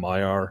marry a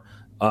Maiar.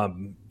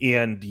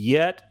 And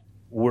yet,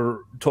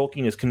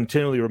 Tolkien is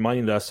continually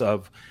reminding us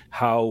of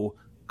how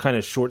kind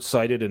of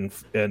short-sighted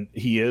and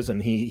he is,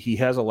 and he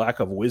has a lack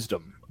of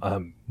wisdom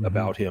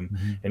about him,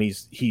 and he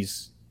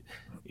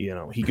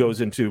goes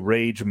into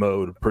rage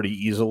mode pretty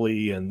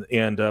easily, and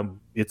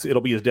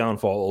it'll be his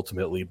downfall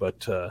ultimately.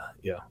 But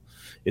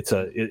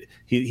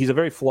he's a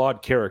very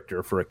flawed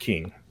character for a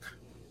king.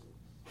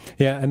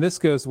 Yeah, and this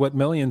goes what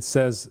Melian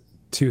says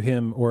to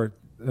him, or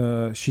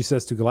she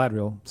says to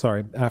Galadriel,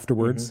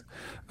 afterwards.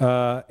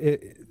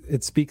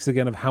 It speaks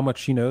again of how much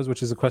she knows,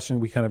 which is a question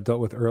we kind of dealt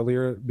with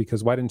earlier,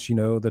 because why didn't she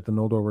know that the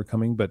Noldor were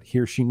coming? But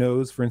here she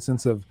knows, for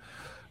instance,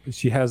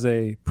 she has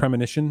a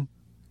premonition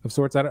of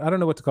sorts. I don't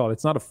know what to call it.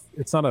 It's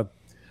not a,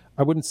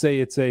 I wouldn't say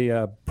it's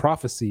a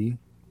prophecy,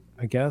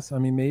 I guess. I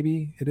mean,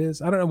 maybe it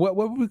is. I don't know. What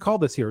would we call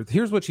this here?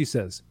 Here's what she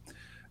says.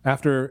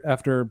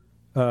 After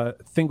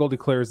Thingol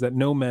declares that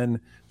no men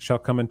shall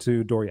come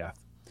into Doriath.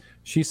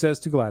 She says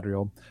to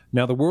Galadriel,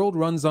 "Now the world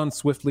runs on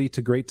swiftly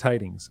to great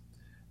tidings.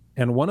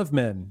 And one of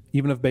men,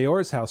 even of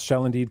Beor's house,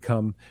 shall indeed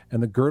come,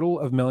 and the girdle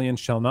of Melian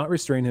shall not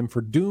restrain him,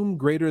 for doom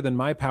greater than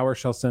my power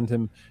shall send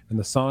him, and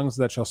the songs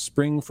that shall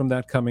spring from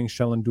that coming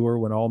shall endure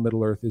when all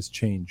Middle-earth is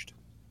changed."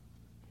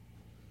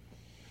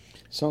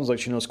 Sounds like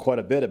she knows quite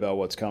a bit about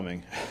what's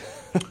coming.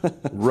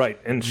 Right,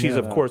 and she's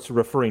of course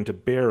referring to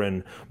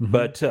Beren,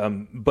 but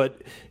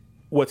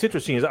what's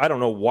interesting is I don't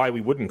know why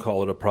we wouldn't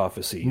call it a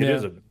prophecy.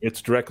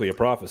 It's directly a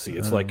prophecy.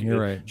 It's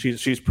right.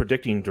 She's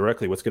predicting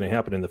directly what's going to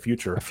happen in the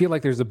future. I feel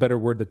like there's a better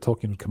word that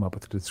Tolkien would come up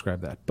with to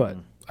describe that, but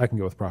I can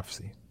go with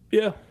prophecy.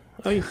 Yeah,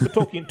 I mean, but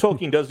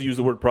Tolkien does use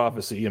the word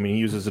prophecy. I mean, he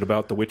uses it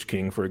about the Witch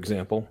King, for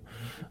example.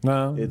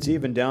 No, It's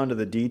even down to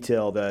the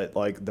detail that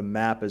like the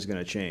map is going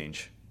to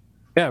change.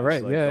 yeah,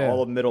 right, Like,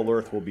 all of Middle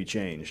Earth will be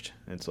changed.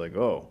 It's like,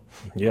 oh,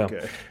 Yeah.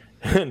 okay.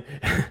 And,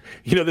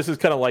 this is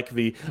kind of like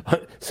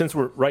since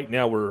we're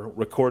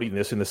recording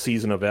this in the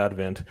season of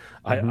Advent,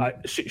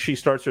 she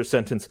starts her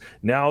sentence,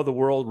 "Now the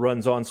world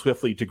runs on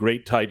swiftly to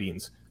great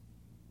tidings."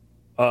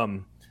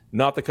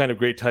 Not the kind of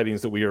great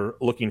tidings that we are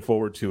looking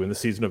forward to in the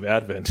season of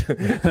Advent.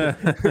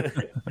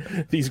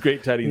 These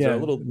great tidings are a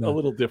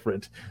little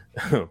different.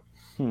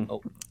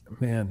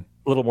 Man,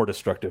 a little more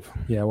destructive.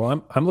 Yeah,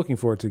 well, I'm looking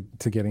forward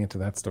to getting into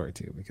that story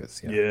too,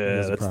 because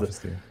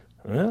that's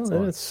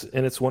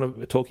it's one of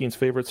Tolkien's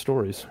favorite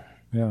stories.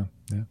 Yeah.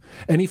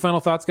 Any final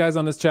thoughts, guys,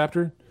 on this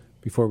chapter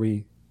before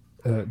we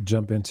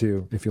jump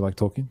into if you like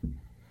Tolkien?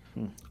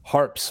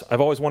 Harps. I've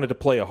always wanted to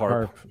play a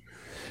harp.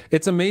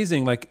 It's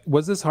amazing. Like,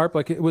 was this harp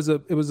like it was a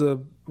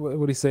what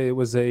do you say? It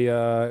was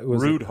a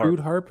rude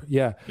harp.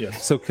 Yeah.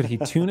 Yes. So could he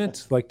tune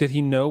it? Like, did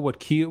he know what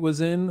key it was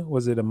in?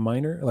 Was it a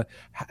minor? Like,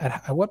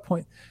 at what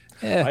point?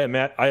 I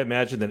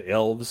imagine that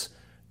elves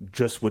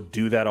just would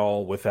do that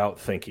all without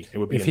thinking. It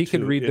would be if he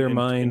could read their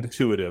mind,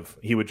 intuitive.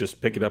 He would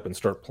just pick it up and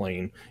start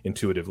playing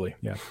intuitively.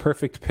 Yeah,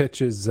 perfect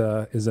pitch is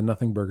a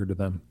nothing burger to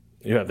them.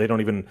 Yeah, they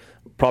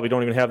probably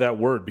don't even have that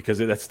word because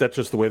that's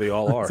just the way they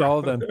all are. It's all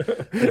of them.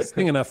 They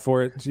sing enough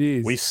for it.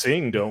 Jeez. We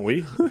sing, don't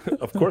we?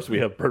 Of course we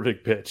have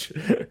perfect pitch.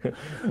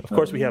 Of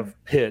course we have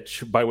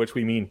pitch, by which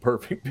we mean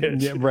perfect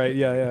pitch. Yeah, right.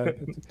 Yeah.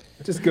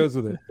 It just goes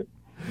with it.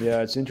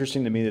 Yeah, it's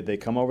interesting to me that they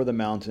come over the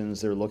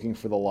mountains. They're looking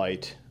for the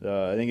light.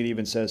 I think it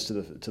even says to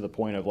the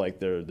point of like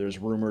there's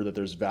rumor that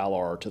there's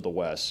Valar to the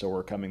west, so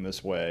we're coming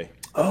this way.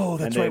 Oh,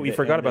 that's right. We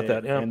forgot about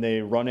that. Yeah. And they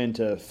run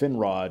into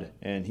Finrod,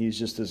 and he's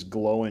just this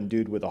glowing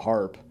dude with a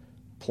harp,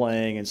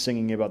 playing and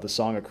singing about the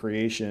Song of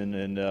Creation,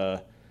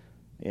 and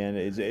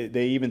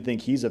they even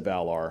think he's a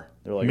Valar.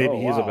 They're like, maybe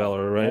he's a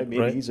Valar, right?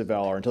 Maybe he's a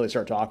Valar until they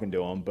start talking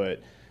to him,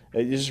 but.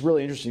 It's just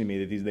really interesting to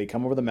me that they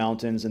come over the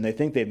mountains and they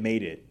think they've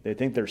made it. They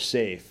think they're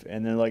safe.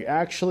 And they're like,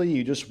 actually,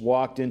 you just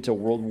walked into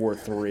World War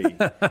III.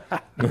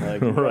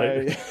 Like,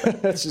 right.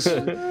 It's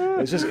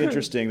just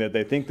interesting that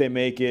they think they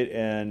make it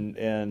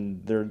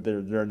and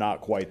they're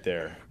not quite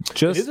there.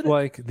 Just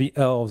like the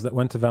elves that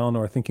went to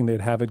Valinor thinking they'd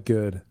have it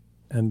good,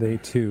 and they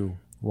too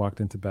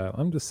walked into battle.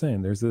 I'm just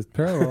saying, there's this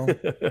parallel.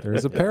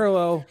 There's a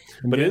parallel.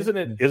 But isn't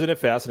it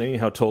fascinating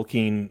how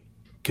Tolkien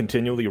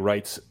continually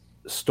writes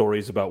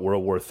stories about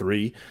World War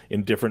III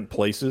in different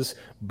places,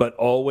 but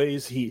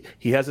always he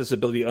has this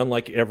ability,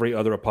 unlike every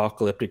other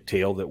apocalyptic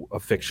tale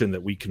of fiction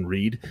that we can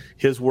read,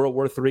 his World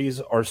War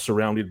IIIs are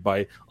surrounded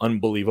by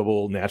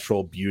unbelievable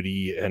natural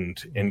beauty and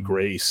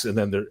grace, and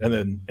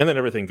then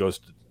everything goes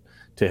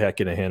to heck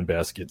in a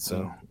handbasket.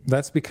 So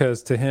that's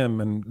because to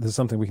him, and this is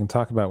something we can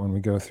talk about when we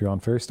go through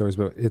on fairy stories,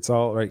 but it's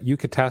all right.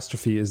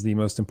 Eucatastrophe is the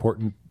most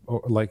important,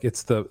 like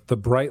it's the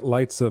bright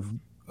lights of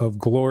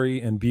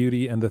glory and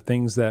beauty and the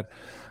things that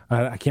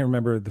I can't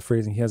remember the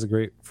phrasing. He has a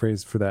great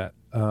phrase for that,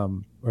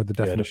 or the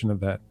definition of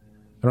that.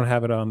 I don't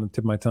have it on the tip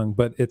of my tongue,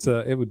 but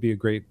it would be a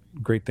great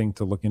thing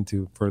to look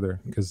into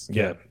further, because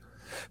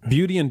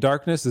beauty and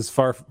darkness is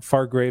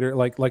far greater.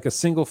 Like a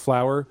single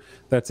flower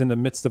that's in the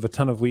midst of a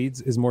ton of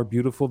weeds is more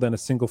beautiful than a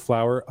single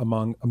flower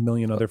among a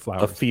million other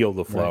flowers. A field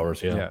of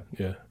flowers, right.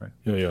 Yeah.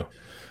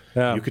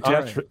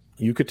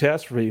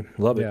 Eucatastrophe,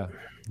 love it.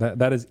 Yeah,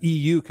 that is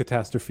EU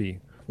catastrophe.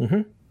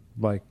 Mm-hmm.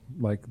 Like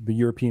the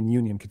European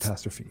Union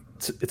catastrophe.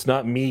 It's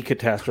not me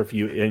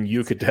catastrophe and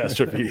you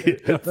catastrophe.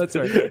 That's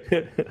right.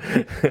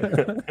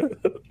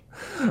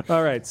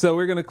 All right, so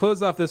we're going to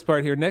close off this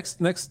part here. Next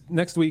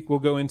week we'll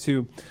go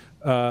into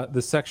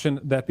the section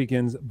that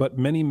begins, "But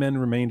many men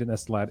remained in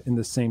Estelad," in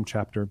the same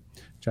chapter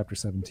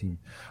 17.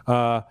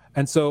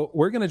 And so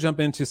we're going to jump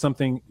into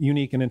something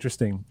unique and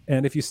interesting.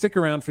 And if you stick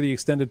around for the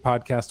extended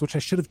podcast, which I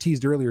should have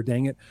teased earlier,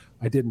 dang it,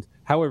 I didn't.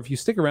 However, if you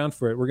stick around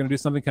for it, we're going to do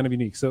something kind of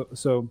unique.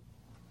 So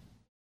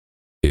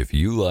If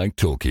you like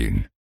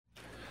Tolkien,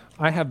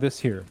 I have this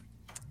here.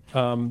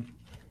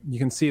 You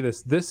can see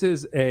this. This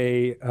is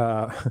a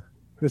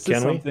this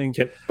is something.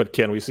 But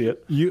can we see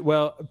it?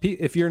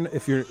 If you're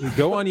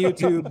go on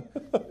YouTube,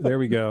 there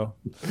we go.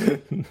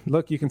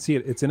 Look, you can see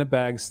it. It's in a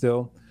bag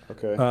still.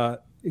 Okay.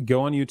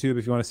 Go on YouTube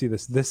if you want to see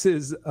this. This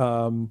is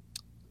the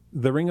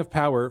Ring of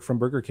Power from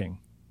Burger King.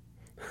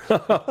 And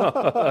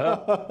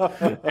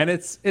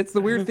it's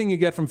the weird thing you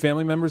get from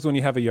family members when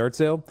you have a yard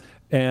sale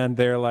and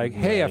they're like,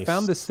 "Hey, I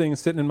found this thing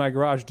sitting in my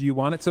garage. Do you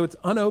want it?" So it's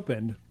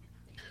unopened.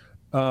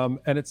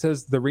 And it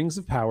says the Rings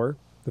of Power,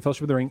 the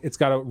Fellowship of the Ring. It's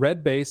got a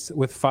red base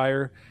with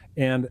fire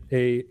and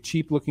a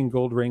cheap-looking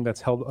gold ring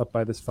that's held up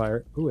by this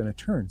fire. Ooh, and it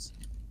turns.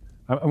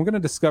 I'm going to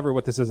discover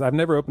what this is. I've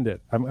never opened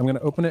it. I'm going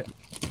to open it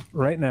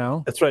right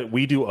now. That's right.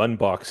 We do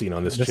unboxing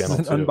on this channel,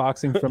 This is an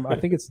unboxing from, I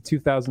think it's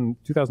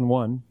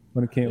 2001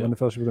 when the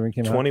Fellowship of the Ring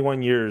came out.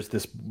 21 years,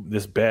 this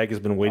bag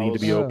has been waiting to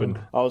be opened.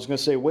 I was going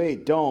to say,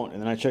 wait, don't.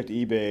 And then I checked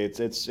eBay.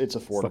 It's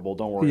affordable.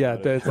 Don't worry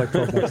about it. It's like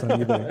 $12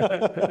 on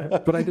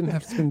eBay. But I didn't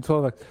have to spend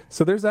 $12.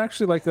 So there's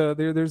actually like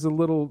there's a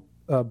little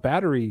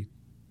battery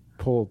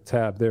pull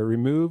tab there.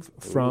 Remove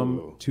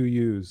from to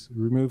use.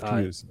 Remove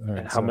to use. All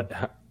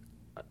right.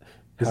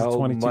 This is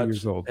 22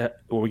 years old. Are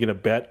we going to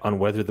bet on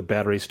whether the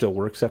battery still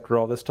works after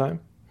all this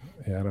time?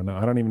 Yeah, I don't know.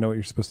 I don't even know what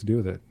you're supposed to do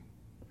with it.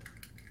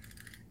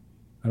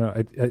 I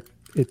don't know.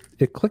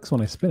 It clicks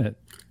when I spin it.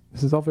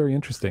 This is all very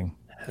interesting.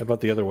 How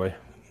about the other way?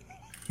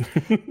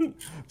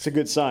 It's a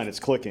good sign. It's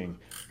clicking.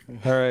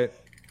 All right.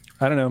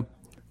 I don't know.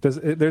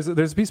 There's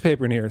a piece of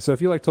paper in here. So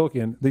if you like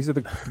Tolkien, these are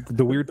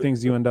the weird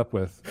things you end up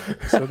with.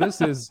 So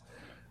this is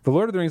The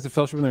Lord of the Rings, The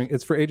Fellowship of the Ring.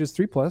 It's for ages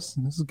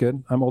 3+. This is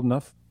good. I'm old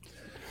enough.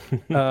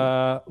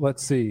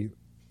 Let's see.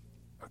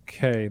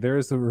 Okay, there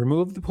is the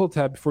remove the pull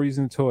tab before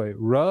using the toy.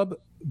 Rub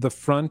the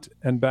front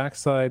and back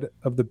side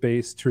of the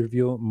base to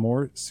reveal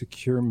more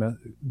secure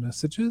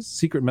messages.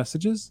 Secret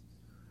messages.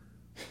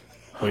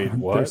 Wait,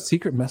 what? There's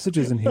secret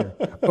messages in here.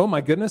 Oh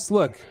my goodness!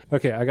 Look.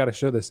 Okay, I got to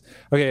show this.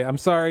 Okay, I'm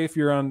sorry if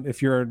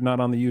you're not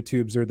on the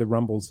YouTubes or the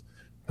Rumbles.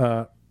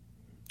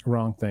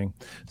 Wrong thing.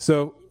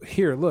 So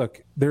here,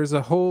 look. There's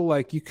a whole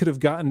you could have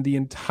gotten the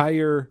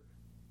entire.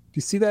 Do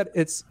you see that?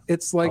 It's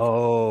like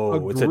a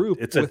group.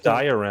 It's a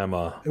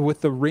diorama with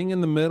the ring in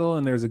the middle,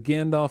 and there's a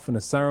Gandalf and a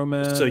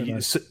Saruman.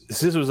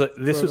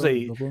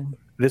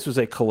 This was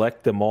a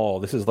collect them all.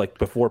 This is like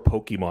before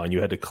Pokemon. You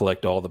had to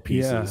collect all the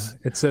pieces.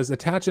 Yeah. It says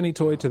attach any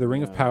toy to the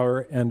Ring of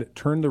Power and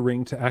turn the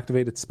ring to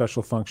activate its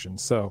special function.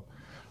 So,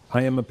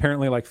 I am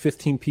apparently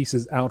 15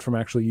 pieces out from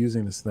actually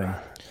using this thing.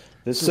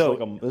 This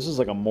is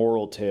like a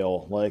moral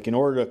tale. Like in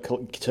order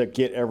to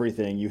get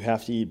everything, you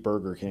have to eat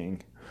Burger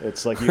King.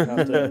 It's like you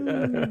have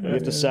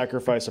to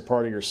sacrifice a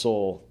part of your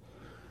soul.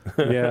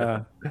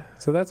 Yeah.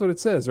 So that's what it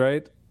says,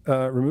 right?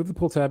 Remove the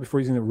pull tab before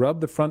using it. Rub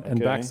the front and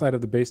back side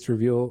of the base to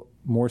reveal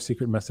more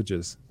secret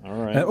messages. All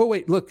right. And,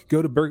 wait, look,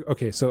 go to Burger.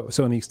 Okay, so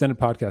in the extended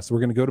podcast, we're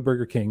going to go to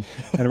Burger King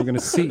and we're going to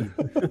see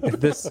if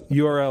this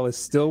URL is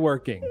still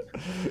working.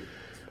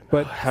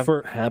 But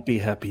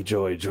happy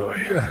joy.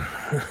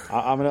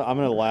 I'm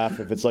gonna laugh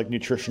if it's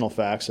nutritional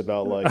facts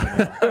about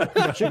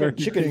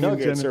chicken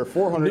nuggets are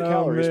 400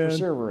 calories per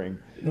serving.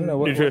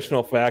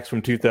 Nutritional facts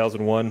from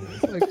 2001.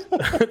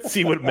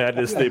 See what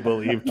madness they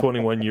believed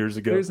 21 years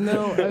ago.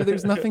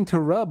 There's nothing to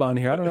rub on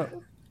here. I don't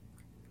know.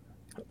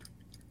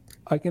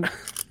 I can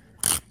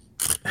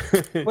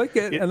click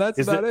it, and that's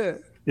about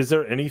it. Is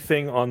there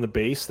anything on the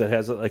base that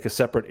has a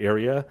separate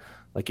area,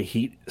 like a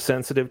heat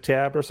sensitive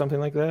tab or something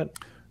like that?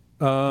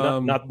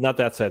 Not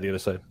that side, the other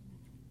side.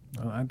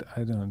 I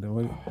don't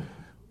know.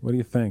 What do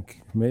you think?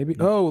 Maybe.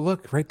 Oh,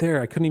 look right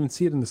there. I couldn't even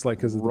see it in this light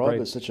because rub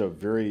is such a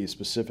very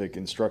specific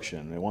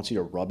instruction. It wants you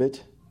to rub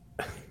it.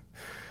 All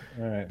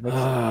right.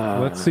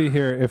 Let's see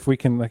here if we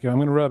can. I'm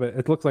going to rub it.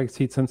 It looks like it's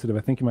heat sensitive. I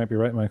think you might be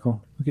right,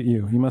 Michael. Look at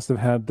you. You must have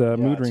had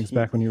mood rings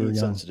back when you were young.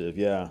 Sensitive,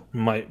 yeah.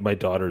 My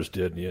daughters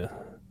did, yeah.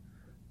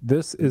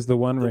 This is the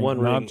One Ring,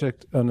 an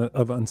object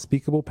of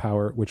unspeakable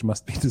power which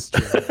must be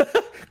destroyed.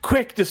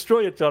 Quick,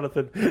 destroy it,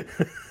 Jonathan.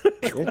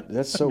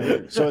 That's so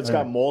weird. So it's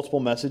got multiple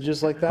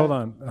messages like that?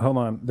 Hold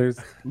on.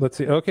 Let's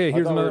see. Okay,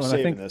 here's another one.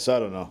 I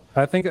don't know.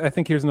 I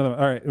think here's another one.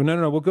 All right.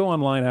 No. We'll go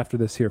online after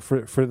this here.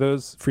 For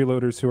those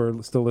freeloaders who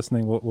are still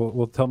listening,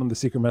 we'll tell them the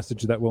secret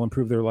message that will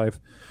improve their life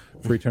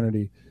for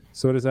eternity.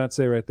 So what does that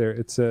say right there?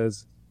 It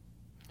says,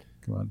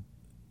 come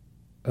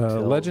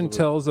on. Legend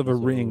tells of a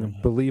ring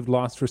believed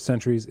lost for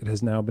centuries. It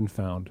has now been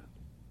found.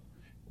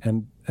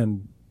 And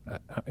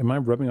am I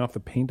rubbing off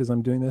the paint as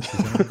I'm doing this?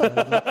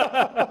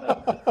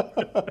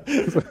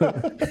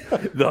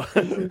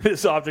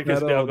 This object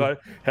has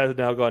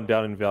now gone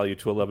down in value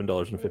to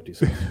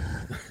 $11.50.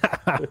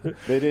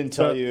 They didn't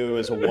tell you it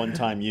was a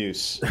one-time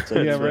use.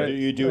 So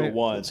you do it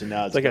once, and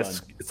now it's done.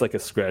 It's like a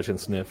scratch and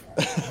sniff.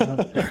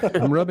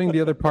 I'm rubbing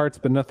the other parts,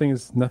 but nothing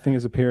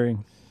is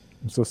appearing.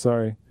 I'm so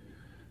sorry.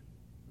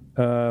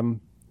 All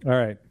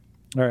right.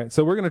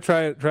 So we're going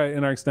to try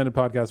in our extended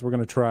podcast. We're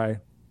going to try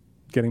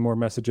getting more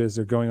messages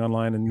or going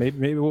online, and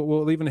maybe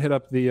we'll even hit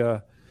up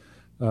the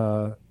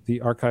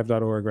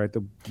archive.org, right?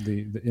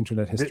 The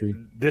internet history.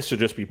 This should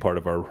just be part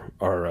of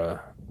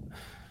our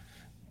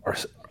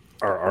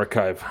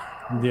archive.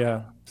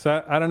 Yeah.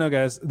 So I don't know,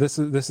 guys. This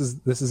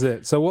is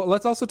it. So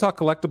let's also talk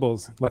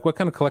collectibles. Like, what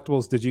kind of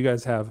collectibles did you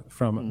guys have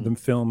from the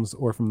films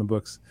or from the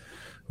books?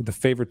 The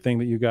favorite thing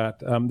that you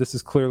got. This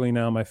is clearly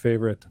now my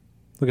favorite.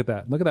 Look at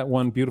that. Look at that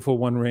one beautiful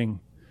one ring.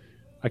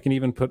 I can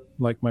even put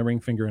like my ring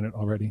finger in it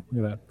already.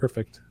 Look at that.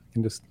 Perfect. I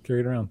can just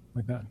carry it around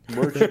like that.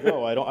 Where'd you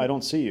go? I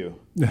don't see you.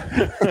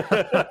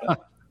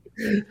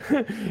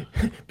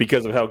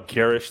 Because of how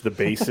garish the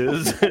base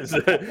is.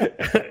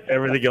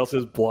 Everything else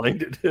is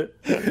blinded.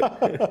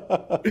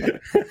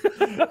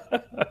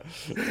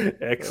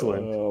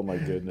 Excellent. Oh my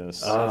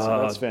goodness.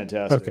 That's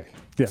fantastic. Okay.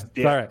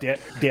 Yeah. All right.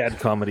 Dad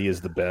comedy is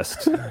the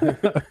best.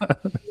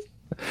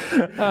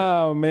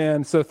 Oh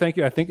man! So thank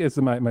you. I think it's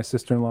my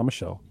sister-in-law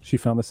Michelle. She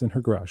found this in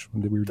her garage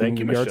when we were doing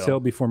a yard sale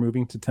before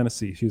moving to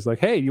Tennessee. She's like,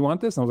 "Hey, you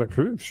want this?" And I was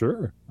like,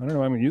 "Sure." I don't know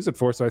what I'm going to use it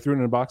for, so I threw it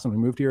in a box. And we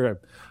moved here. I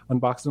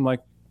unboxed it. I'm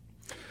like,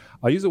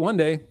 I'll use it one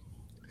day.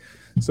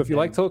 So if you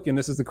like Tolkien,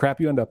 this is the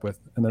crap you end up with,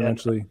 and then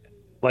eventually,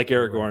 like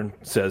Aragorn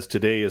says,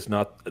 today is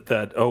not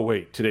that. Oh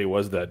wait, today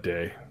was that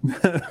day.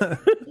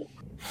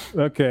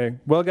 Okay.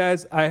 Well,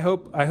 guys, I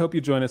hope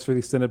you join us for the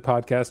extended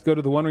podcast. Go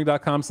to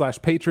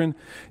theonering.com/patron.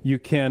 You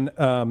can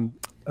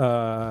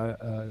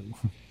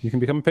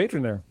become a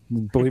patron there,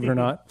 believe it or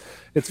not.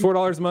 It's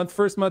 $4 a month.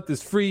 First month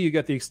is free. You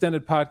get the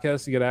extended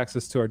podcast. You get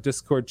access to our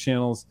Discord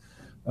channels,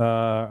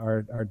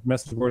 our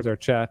message boards, our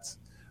chats.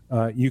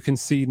 You can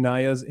see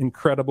Naya's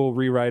incredible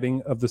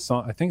rewriting of the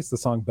song. I think it's the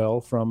song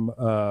Belle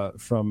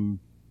from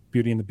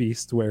Beauty and the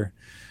Beast, where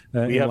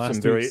we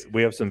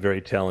have some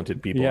very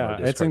talented people. Yeah,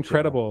 it's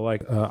incredible.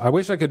 Like I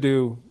wish I could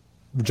do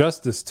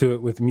justice to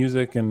it with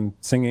music and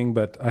singing,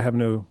 but I have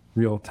no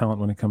real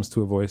talent when it comes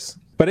to a voice.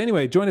 But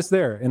anyway, join us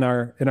there in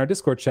our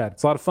Discord chat.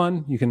 It's a lot of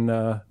fun. You can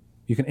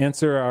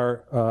answer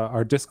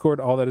our Discord.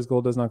 All that is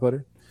gold does not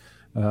glitter.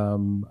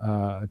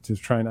 To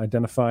try and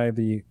identify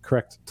the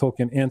correct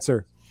Tolkien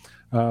answer.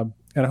 And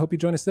I hope you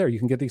join us there. You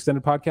can get the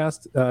extended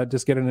podcast.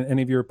 Just get it in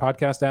any of your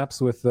podcast apps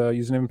with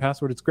username and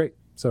password. It's great.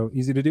 So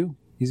easy to do,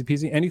 easy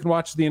peasy. And you can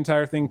watch the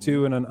entire thing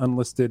too in an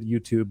unlisted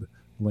YouTube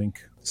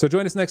link. So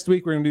join us next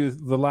week. We're going to do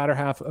the latter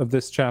half of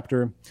this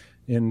chapter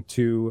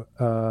into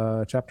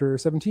chapter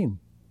 17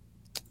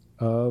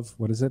 of,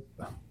 what is it?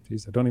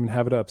 Jeez, I don't even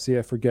have it up. See,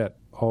 I forget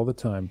all the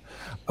time.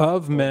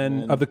 Of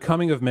the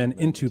coming of men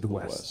into the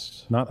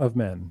West. Not of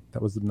men.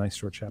 That was a nice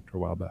short chapter a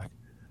while back.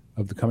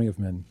 Of the coming of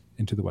men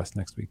into the West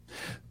next week.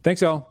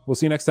 Thanks, y'all. We'll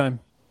see you next time.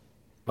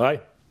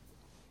 Bye.